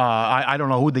 So I don't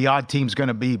know who the odd team's going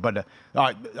to be, but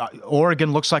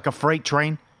Oregon looks like a freight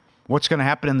train. What's going to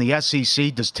happen in the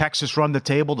SEC? Does Texas run the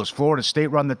table? Does Florida State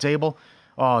run the table?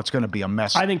 Oh, it's going to be a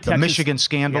mess. I think the Michigan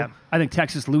scandal. Yeah, I think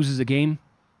Texas loses a game.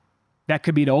 That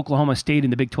could be to Oklahoma State in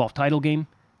the Big 12 title game.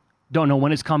 Don't know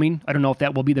when it's coming. I don't know if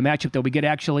that will be the matchup that we get,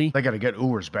 actually. They got to get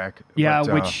Ewers back. Yeah,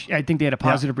 which I think they had a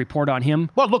positive report on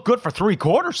him. Well, it looked good for 3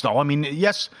 quarters, though. I mean,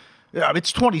 yes,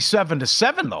 it's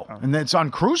 27-7, though, and it's on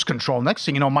cruise control. Next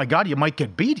thing you know, my God, you might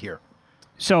get beat here.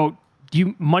 So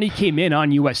money came in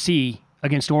on USC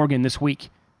against Oregon this week.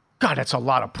 God, that's a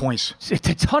lot of points. It's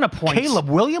a ton of points. Caleb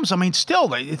Williams, I mean,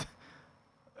 still.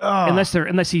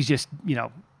 Unless he's just,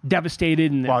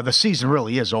 devastated. And well, the season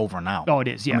really is over now. Oh, it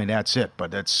is, yeah. I mean, that's it,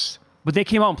 but they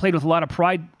came out and played with a lot of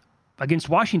pride against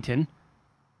Washington.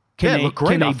 Can they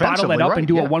bottle that up and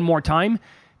do it one more time?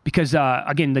 Because,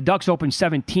 again, the Ducks opened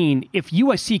 17. If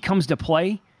USC comes to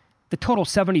play, the total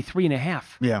 73.5.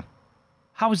 Yeah.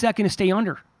 How is that going to stay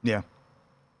under? Yeah.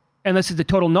 Unless it's a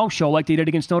total no-show like they did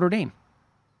against Notre Dame.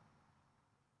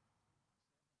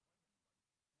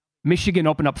 Michigan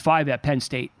opened up 5 at Penn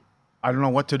State. I don't know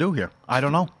what to do here. I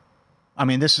don't know. I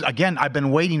mean, this is, again, I've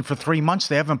been waiting for 3 months.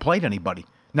 They haven't played anybody.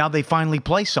 Now they finally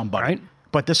play somebody. Right.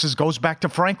 But this goes back to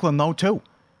Franklin, though, too.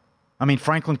 I mean,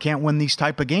 Franklin can't win these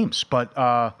type of games. But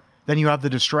then you have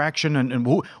the distraction.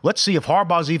 And let's see if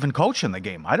Harbaugh's even coaching the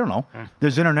game. I don't know.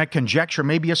 There's internet conjecture.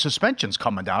 Maybe a suspension's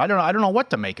coming down. I don't know what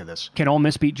to make of this. Can Ole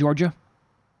Miss beat Georgia?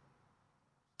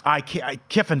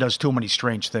 Kiffin does too many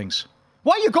strange things.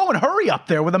 Why are you going hurry up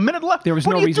there with a minute left? There was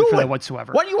no reason for that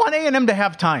whatsoever. Why do you want A&M to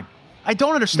have time? I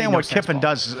don't understand what Kiffin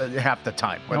does half the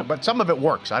time, but some of it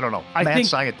works. I don't know. Mad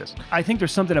scientist. I think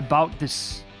there's something about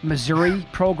this Missouri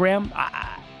program.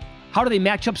 How do they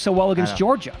match up so well against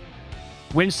Georgia?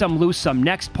 Win some, lose some.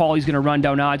 Next, Paulie's going to run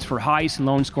down odds for highest and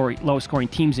lowest scoring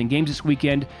teams in games this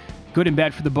weekend. Good and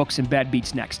bad for the books and bad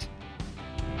beats next.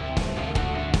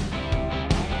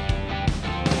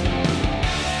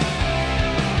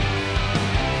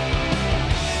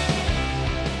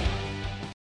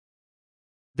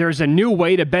 There's a new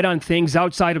way to bet on things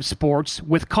outside of sports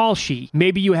with Kalshi.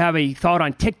 Maybe you have a thought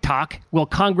on TikTok. Will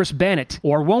Congress ban it?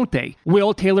 Or won't they?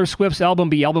 Will Taylor Swift's album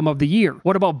be Album of the Year?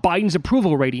 What about Biden's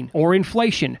approval rating or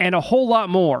inflation? And a whole lot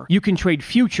more. You can trade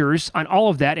futures on all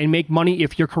of that and make money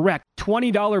if you're correct.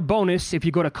 $20 bonus if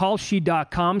you go to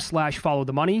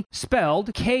kalshi.com/followthemoney,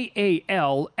 spelled KALSHI,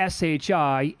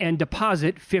 and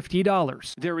deposit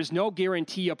 $50. There is no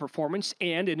guarantee of performance,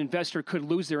 and an investor could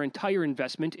lose their entire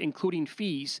investment, including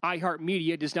fees.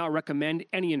 iHeartMedia does not recommend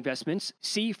any investments.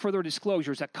 See further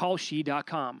disclosures at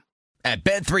kalshi.com. At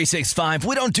Bet365,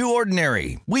 we don't do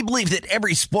ordinary. We believe that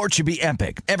every sport should be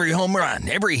epic. Every home run,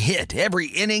 every hit, every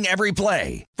inning, every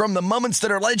play. From the moments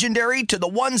that are legendary to the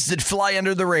ones that fly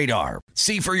under the radar.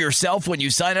 See for yourself when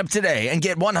you sign up today and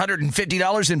get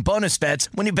 $150 in bonus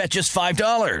bets when you bet just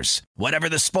 $5. Whatever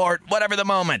the sport, whatever the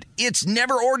moment, it's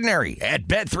never ordinary at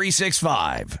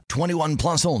Bet365. 21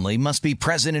 plus only. Must be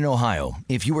present in Ohio.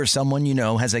 If you or someone you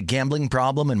know has a gambling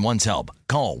problem and wants help,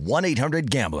 call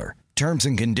 1-800-GAMBLER. Terms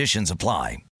and conditions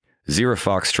apply. Zero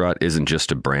Foxtrot isn't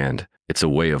just a brand, it's a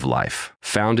way of life.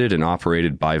 Founded and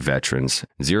operated by veterans,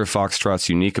 Zero Foxtrot's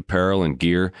unique apparel and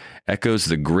gear echoes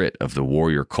the grit of the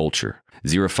warrior culture.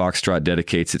 Zero Foxtrot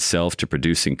dedicates itself to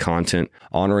producing content,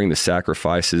 honoring the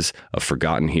sacrifices of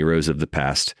forgotten heroes of the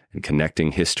past, and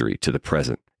connecting history to the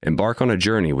present. Embark on a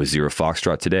journey with Zero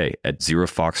Foxtrot today at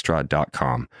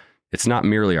zerofoxtrot.com. It's not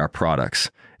merely our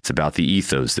products, it's about the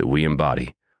ethos that we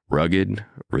embody. Rugged,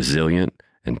 resilient,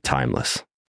 and timeless.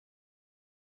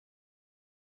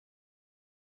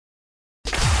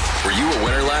 Were you a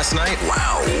winner last night?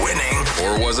 Wow, winning.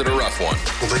 Or was it a rough one?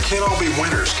 Well, they can't all be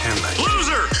winners, can they?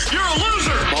 Loser! You're a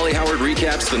loser! Paulie Howard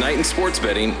recaps the night in sports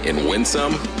betting in Win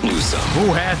Some, Lose Some.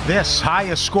 Who had this?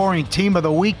 Highest scoring team of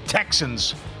the week,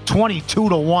 Texans,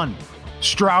 22-1.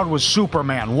 Stroud was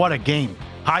Superman. What a game.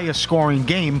 Highest scoring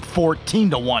game,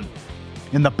 14-1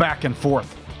 in the back and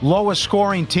forth. Lowest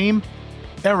scoring team,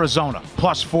 Arizona,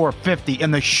 plus 450.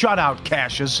 And the shutout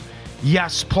cashes,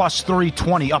 yes, plus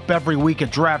 320, up every week at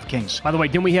DraftKings. By the way,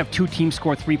 didn't we have 2 teams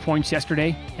score 3 points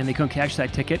yesterday, and they couldn't cash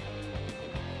that ticket?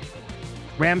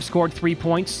 Rams scored 3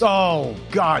 points. Oh,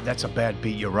 God, that's a bad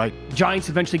beat. You're right. Giants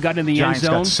eventually got in the Giants end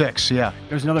zone. got 6, yeah.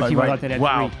 There's another team like that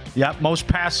had 3. Yeah, most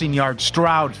passing yards.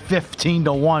 Stroud,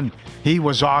 15-1. He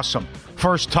was awesome.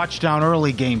 First touchdown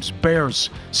early games.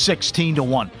 Bears,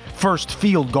 16-1. First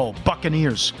field goal.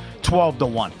 Buccaneers,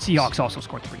 12-1. Seahawks also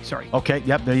scored 3. Sorry. Okay,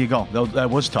 yep, there you go. That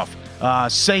was tough.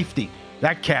 Safety,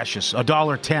 that cashes,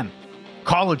 $1.10.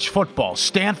 College football,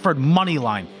 Stanford money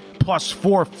line, plus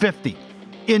 450.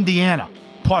 Indiana,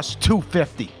 plus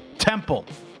 250. Temple,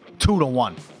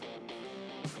 2-1.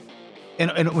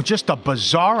 And it was just a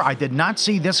bizarre. I did not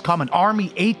see this coming. Army,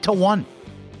 8-1.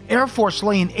 Air Force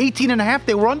laying 18.5.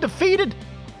 They were undefeated.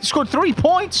 They scored 3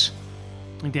 points.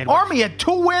 Army had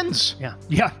 2 wins.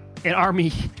 Yeah. And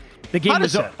Army, the game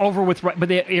was over with, but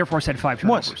the Air Force had 5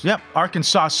 turnovers. Yep.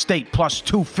 Arkansas State, plus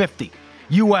 250.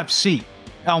 UFC,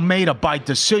 Almeida by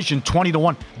decision,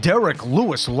 20-1. Derek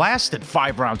Lewis lasted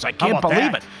 5 rounds. I can't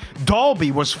believe it.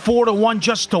 Dalby was 4-1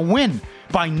 just to win.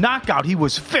 By knockout, he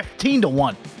was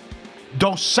 15-1.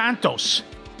 Dos Santos,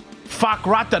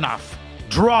 Fakhratunov,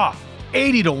 draw,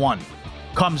 80-1.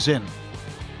 Comes in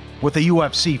with a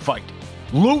UFC fight.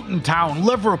 Luton Town,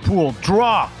 Liverpool,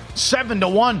 draw,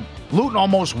 7-1. Luton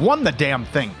almost won the damn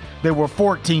thing. They were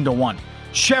 14-1.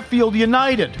 Sheffield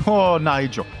United, oh,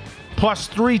 Nigel, plus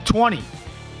 320.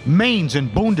 Mainz in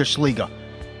Bundesliga,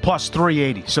 plus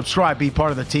 380. Subscribe, be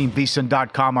part of the team,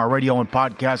 vsin.com, our radio and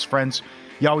podcast friends.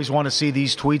 You always want to see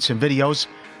these tweets and videos.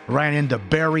 Ran into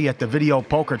Barry at the video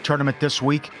poker tournament this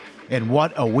week, and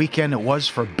what a weekend it was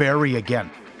for Barry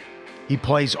again. He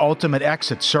plays Ultimate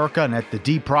X at Circa and at the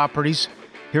D Properties.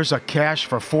 Here's a cash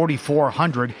for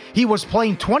 $4,400. He was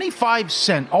playing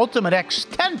 25-cent Ultimate X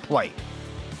 10 play.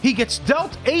 He gets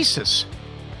dealt aces.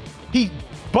 He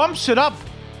bumps it up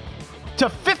to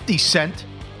 50 cent.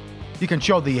 You can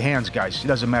show the hands, guys. It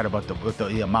doesn't matter about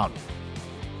the amount.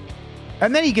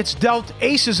 And then he gets dealt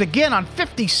aces again on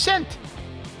 50 cent.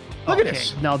 Look at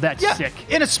this. Now that's sick.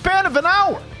 In a span of an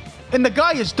hour. And the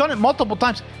guy has done it multiple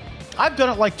times. I've done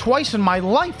it like twice in my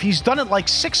life. He's done it like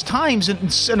 6 times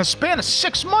in a span of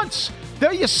 6 months.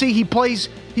 There you see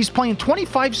he's playing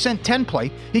 25-cent 10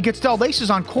 play. He gets dealt aces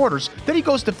on quarters. Then he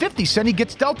goes to 50 cent. He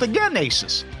gets dealt again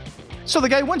aces. So the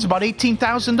guy wins about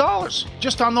 $18,000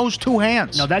 just on those 2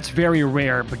 hands. Now that's very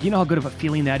rare, but do you know how good of a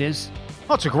feeling that is?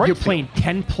 Oh, it's a great You're playing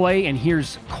 10 play and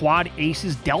here's quad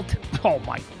aces dealt. Oh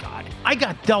my God. I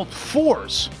got dealt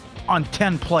 4s on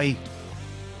 10 play.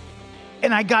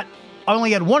 And I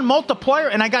only had 1 multiplier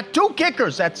and I got 2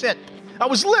 kickers. That's it. I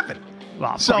was living.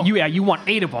 Well, so you want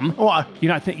 8 of them. Well,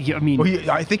 you're not thinking. I mean,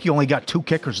 I think you only got 2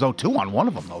 kickers though, too, on one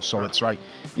of them though. So it's right.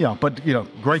 But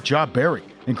great job, Barry.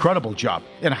 Incredible job.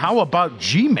 And how about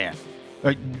G-Man,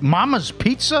 Mama's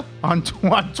Pizza on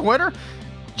Twitter?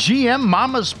 GM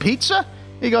Mama's Pizza.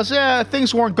 He goes,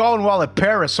 things weren't going well at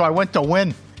Paris, so I went to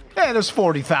win. There's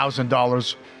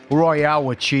 $40,000. Royale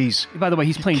with cheese. By the way,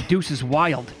 he's playing Deuces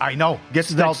Wild. I know. Gets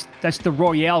dealt. That's the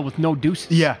Royale with no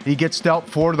deuces. Yeah, he gets dealt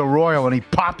 4 to the Royal and he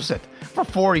pops it for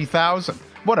 $40,000.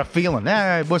 What a feeling.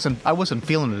 I wasn't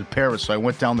feeling it in Paris, so I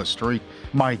went down the street.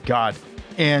 My God.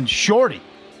 And Shorty,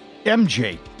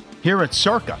 MJ, here at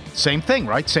Circa. Same thing,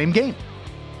 right? Same game.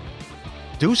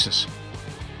 Deuces.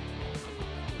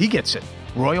 He gets it.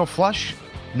 Royal flush,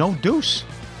 no deuce.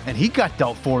 And he got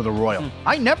dealt 4 to the Royal.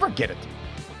 I never get it.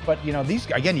 But, these,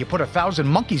 again, you put 1,000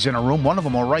 monkeys in a room, one of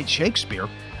them will write Shakespeare.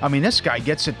 I mean, this guy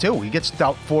gets it too. He gets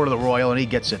dealt 4 to the Royal and he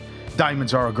gets it.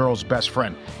 Diamonds are a girl's best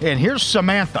friend. And here's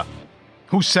Samantha,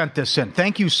 who sent this in.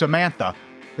 Thank you, Samantha.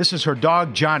 This is her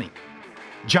dog, Johnny.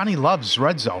 Johnny loves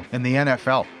Red Zone in the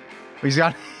NFL.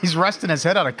 He's resting his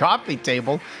head on a coffee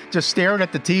table, just staring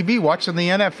at the TV, watching the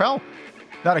NFL.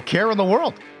 Not a care in the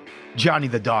world. Johnny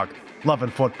the dog, loving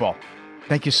football.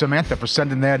 Thank you, Samantha, for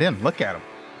sending that in. Look at him.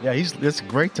 Yeah, it's a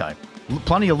great time.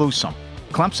 Plenty of loose some.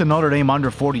 Clemson, Notre Dame under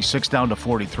 46 down to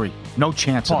 43. No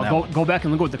chance in that. Go back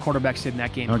and look at what the quarterbacks did in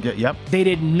that game. Okay, yep. They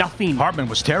did nothing. Hartman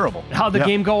was terrible. How'd the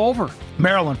game go over?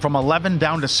 Maryland from 11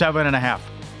 down to 7.5.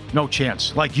 No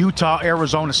chance. Like Utah,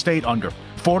 Arizona State under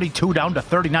 42 down to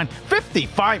 39.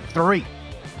 55-3.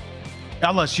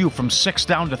 LSU from 6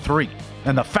 down to 3.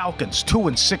 And the Falcons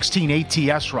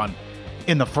 2-16 ATS run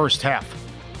in the first half.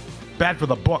 Bad for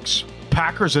the books.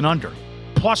 Packers and under.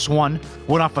 +1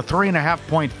 went off a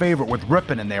 3.5-point favorite with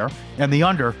Rippon in there, and the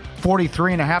under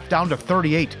 43.5 down to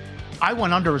 38. I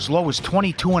went under as low as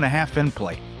 22.5 in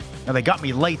play. Now they got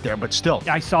me late there, but still,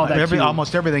 I saw that too.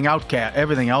 Almost everything else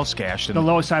cashed. The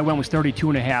lowest I went was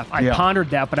 32.5. I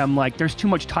pondered that, but I'm like, there's too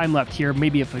much time left here.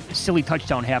 Maybe if a silly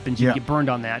touchdown happens, you get burned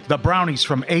on that. The Brownies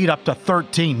from 8 up to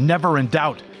 13, never in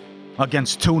doubt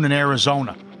against Tune in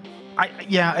Arizona.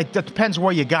 It depends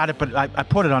where you got it, but I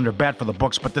put it under bad for the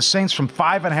books. But the Saints from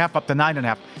 5.5 up to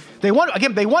 9.5.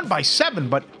 They won by 7,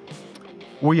 but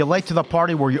were you late to the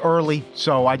party? Were you early?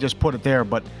 So I just put it there.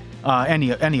 But any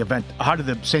event, how did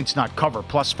the Saints not cover?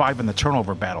 +5 in the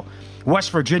turnover battle.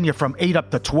 West Virginia from 8 up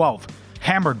to 12.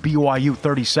 Hammered BYU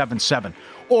 37-7.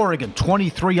 Oregon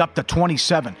 23 up to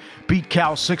 27. Beat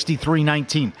Cal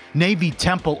 63-19. Navy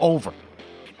Temple over.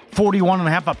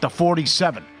 41.5 up to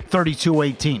 47.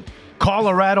 32-18.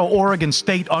 Colorado, Oregon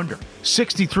State under.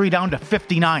 63 down to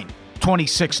 59.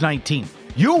 26-19.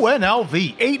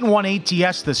 UNLV 8-1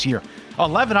 ATS this year.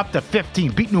 11 up to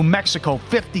 15. Beat New Mexico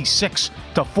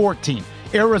 56-14.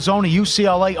 Arizona,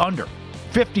 UCLA under.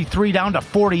 53 down to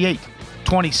 48.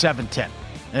 27-10.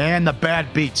 And the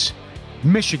bad beats.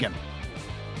 Michigan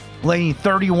laying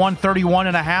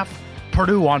 31-31.5.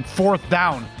 Purdue on 4th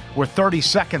down with 30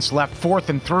 seconds left. 4th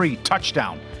and 3.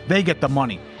 Touchdown. They get the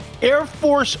money. Air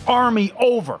Force Army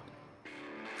over.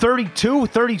 32,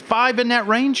 35 in that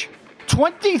range.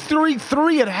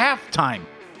 23-3 at halftime.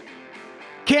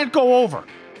 Can't go over.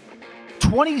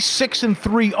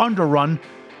 26-3 underrun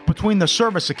between the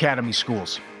service academy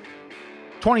schools.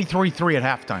 23-3 at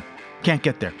halftime. Can't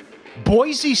get there.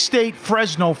 Boise State,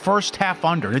 Fresno, first half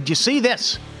under. Did you see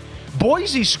this?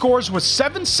 Boise scores with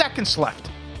 7 seconds left.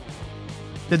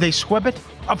 Did they squib it?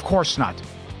 Of course not.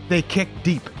 They kicked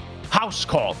deep. House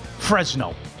call.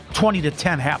 Fresno.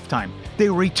 20-10 halftime. They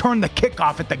return the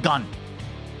kickoff at the gun.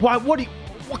 Why?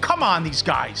 Come on, these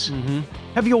guys. Mm-hmm.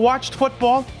 Have you watched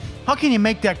football? How can you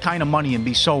make that kind of money and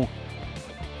be so...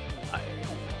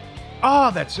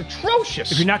 that's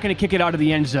atrocious. If you're not going to kick it out of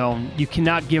the end zone, you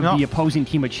cannot give the opposing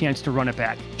team a chance to run it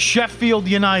back. Sheffield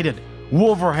United,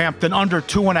 Wolverhampton under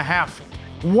 2.5.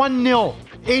 1-0,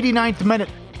 89th minute.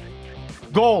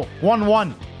 Goal,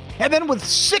 1-1. And then with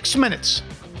 6 minutes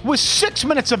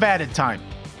of added time.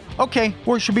 Okay,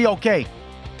 we should be okay.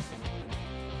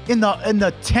 In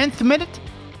the 10th minute?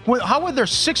 How are there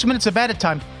 6 minutes of added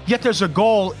time, yet there's a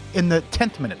goal in the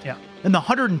 10th minute? Yeah. In the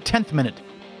 110th minute,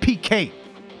 PK,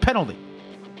 penalty.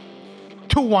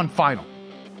 2-1 final.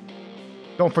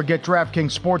 Don't forget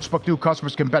DraftKings Sportsbook. New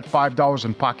customers can bet $5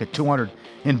 and pocket $200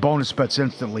 in bonus bets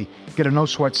instantly. Get a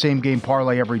no-sweat same-game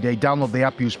parlay every day. Download the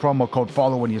app. Use promo code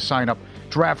FOLLOW when you sign up.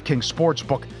 DraftKings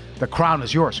Sportsbook. The crown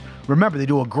is yours. Remember, they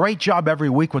do a great job every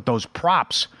week with those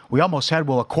props. We almost had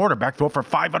a quarterback throw for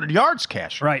 500 yards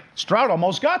cash. Right. Stroud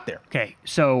almost got there. Okay,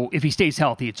 so if he stays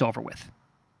healthy, it's over with.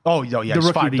 Oh, yeah,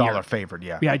 it's $5 favored,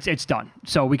 yeah. Yeah, it's done.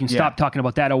 So we can stop talking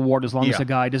about that award as long as the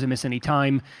guy doesn't miss any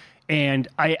time. And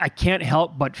I can't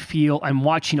help but feel, I'm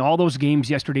watching all those games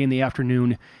yesterday in the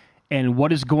afternoon, and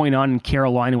what is going on in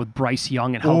Carolina with Bryce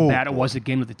Young and how bad it was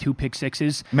again with the 2 pick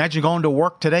sixes. Imagine going to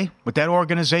work today with that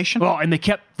organization. Well, and they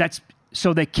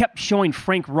kept showing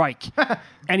Frank Reich,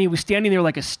 and he was standing there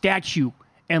like a statue,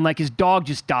 and like his dog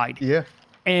just died. Yeah.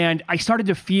 And I started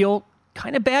to feel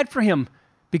kind of bad for him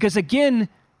because, again,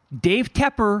 Dave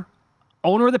Tepper,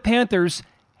 owner of the Panthers,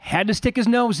 had to stick his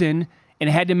nose in and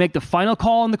had to make the final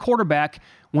call on the quarterback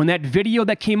when that video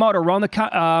that came out around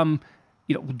the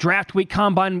draft week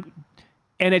combine,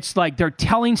 and it's like they're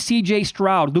telling C.J.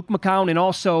 Stroud, Luke McCown, and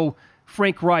also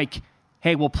Frank Reich,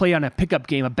 hey, we'll play on a pickup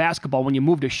game of basketball when you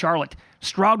move to Charlotte.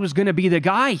 Stroud was going to be the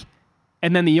guy.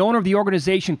 And then the owner of the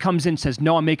organization comes in and says,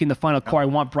 no, I'm making the final call. I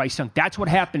want Bryce Young. That's what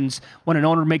happens when an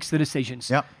owner makes the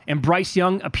decisions. Yep. And Bryce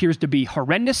Young appears to be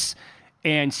horrendous.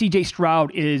 And C.J.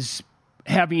 Stroud is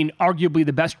having arguably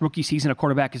the best rookie season a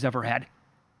quarterback has ever had.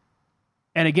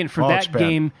 And again, for that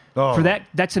game,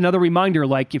 that's another reminder.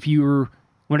 Like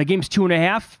when a game's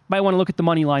 2.5, might want to look at the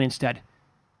money line instead.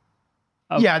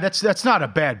 Yeah, that's not a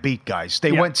bad beat, guys.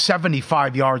 They went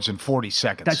 75 yards in 40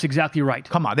 seconds. That's exactly right.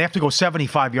 Come on, they have to go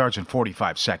 75 yards in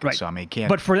 45 seconds. Right. So, I mean, can't.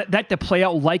 But for that to play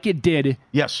out like it did,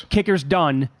 yes, kicker's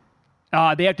done.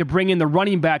 They have to bring in the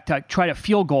running back to try to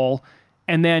field goal,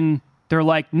 and then they're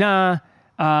like, nah.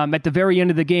 At the very end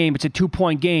of the game, it's a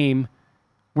 2-point game.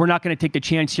 We're not going to take the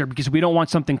chance here because we don't want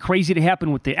something crazy to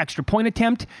happen with the extra point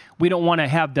attempt. We don't want to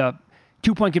have the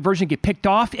 2-point conversion get picked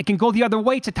off. It can go the other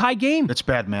way. It's a tie game. It's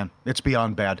bad, man. It's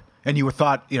beyond bad. And you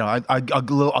thought,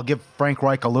 I'll give Frank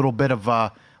Reich a little bit of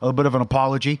an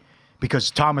apology because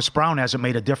Thomas Brown hasn't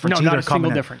made a difference either. Not a single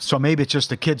difference. So maybe it's just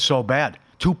the kid's so bad.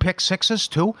 2 pick sixes,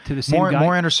 to the same guy.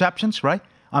 More interceptions, right?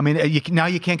 I mean, now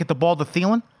you can't get the ball to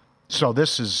Thielen. So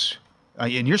this is,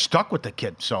 and you're stuck with the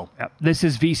kid. So this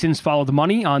is VSiN's Follow the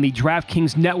Money on the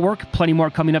DraftKings Network. Plenty more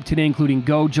coming up today, including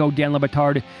Joe, Dan Le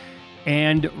Batard,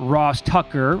 and Ross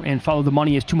Tucker. And Follow the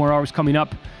Money is 2 more hours coming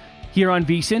up here on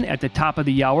VSiN at the top of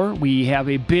the hour. We have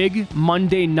a big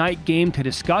Monday night game to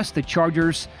discuss. The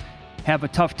Chargers have a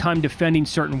tough time defending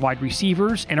certain wide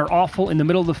receivers and are awful in the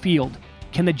middle of the field.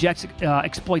 Can the Jets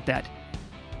exploit that?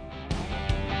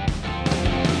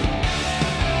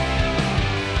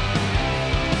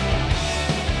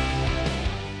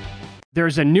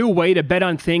 There's a new way to bet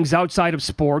on things outside of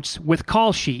sports with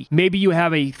Kalshi. Maybe you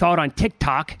have a thought on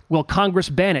TikTok. Will Congress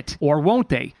ban it? Or won't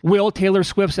they? Will Taylor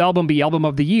Swift's album be Album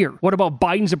of the Year? What about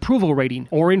Biden's approval rating?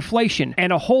 Or inflation?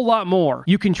 And a whole lot more.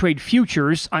 You can trade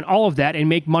futures on all of that and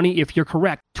make money if you're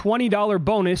correct. $20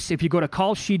 bonus if you go to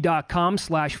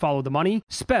kalshi.com/followthemoney,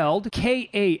 spelled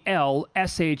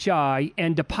KALSHI,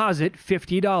 and deposit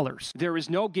 $50. There is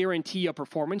no guarantee of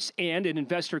performance, and an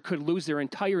investor could lose their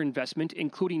entire investment,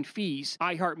 including fees.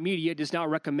 iHeartMedia does not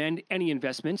recommend any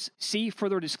investments. See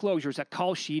further disclosures at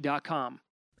kalshi.com.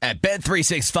 At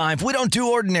Bet365, we don't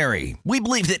do ordinary. We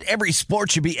believe that every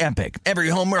sport should be epic. Every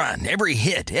home run, every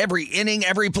hit, every inning,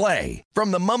 every play. From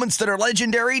the moments that are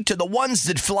legendary to the ones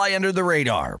that fly under the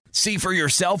radar. See for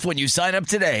yourself when you sign up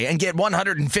today and get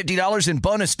 $150 in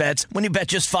bonus bets when you bet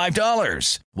just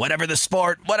 $5. Whatever the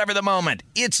sport, whatever the moment,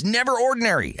 it's never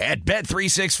ordinary at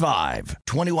Bet365.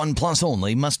 21 plus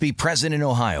only. Must be present in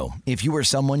Ohio. If you or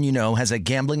someone you know has a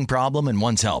gambling problem and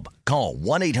wants help, call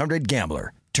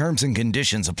 1-800-GAMBLER. Terms and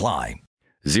conditions apply.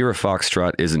 Zero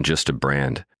Foxtrot isn't just a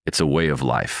brand, it's a way of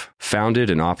life. Founded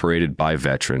and operated by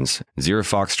veterans, Zero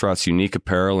Foxtrot's unique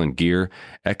apparel and gear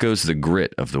echoes the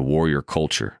grit of the warrior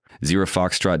culture. Zero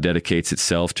Foxtrot dedicates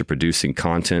itself to producing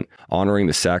content, honoring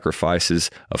the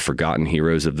sacrifices of forgotten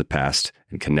heroes of the past,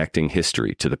 and connecting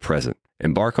history to the present.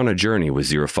 Embark on a journey with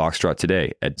Zero Foxtrot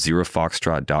today at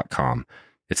zerofoxtrot.com.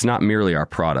 It's not merely our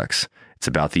products, it's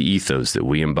about the ethos that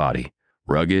we embody.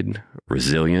 Rugged,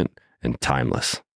 resilient, and timeless.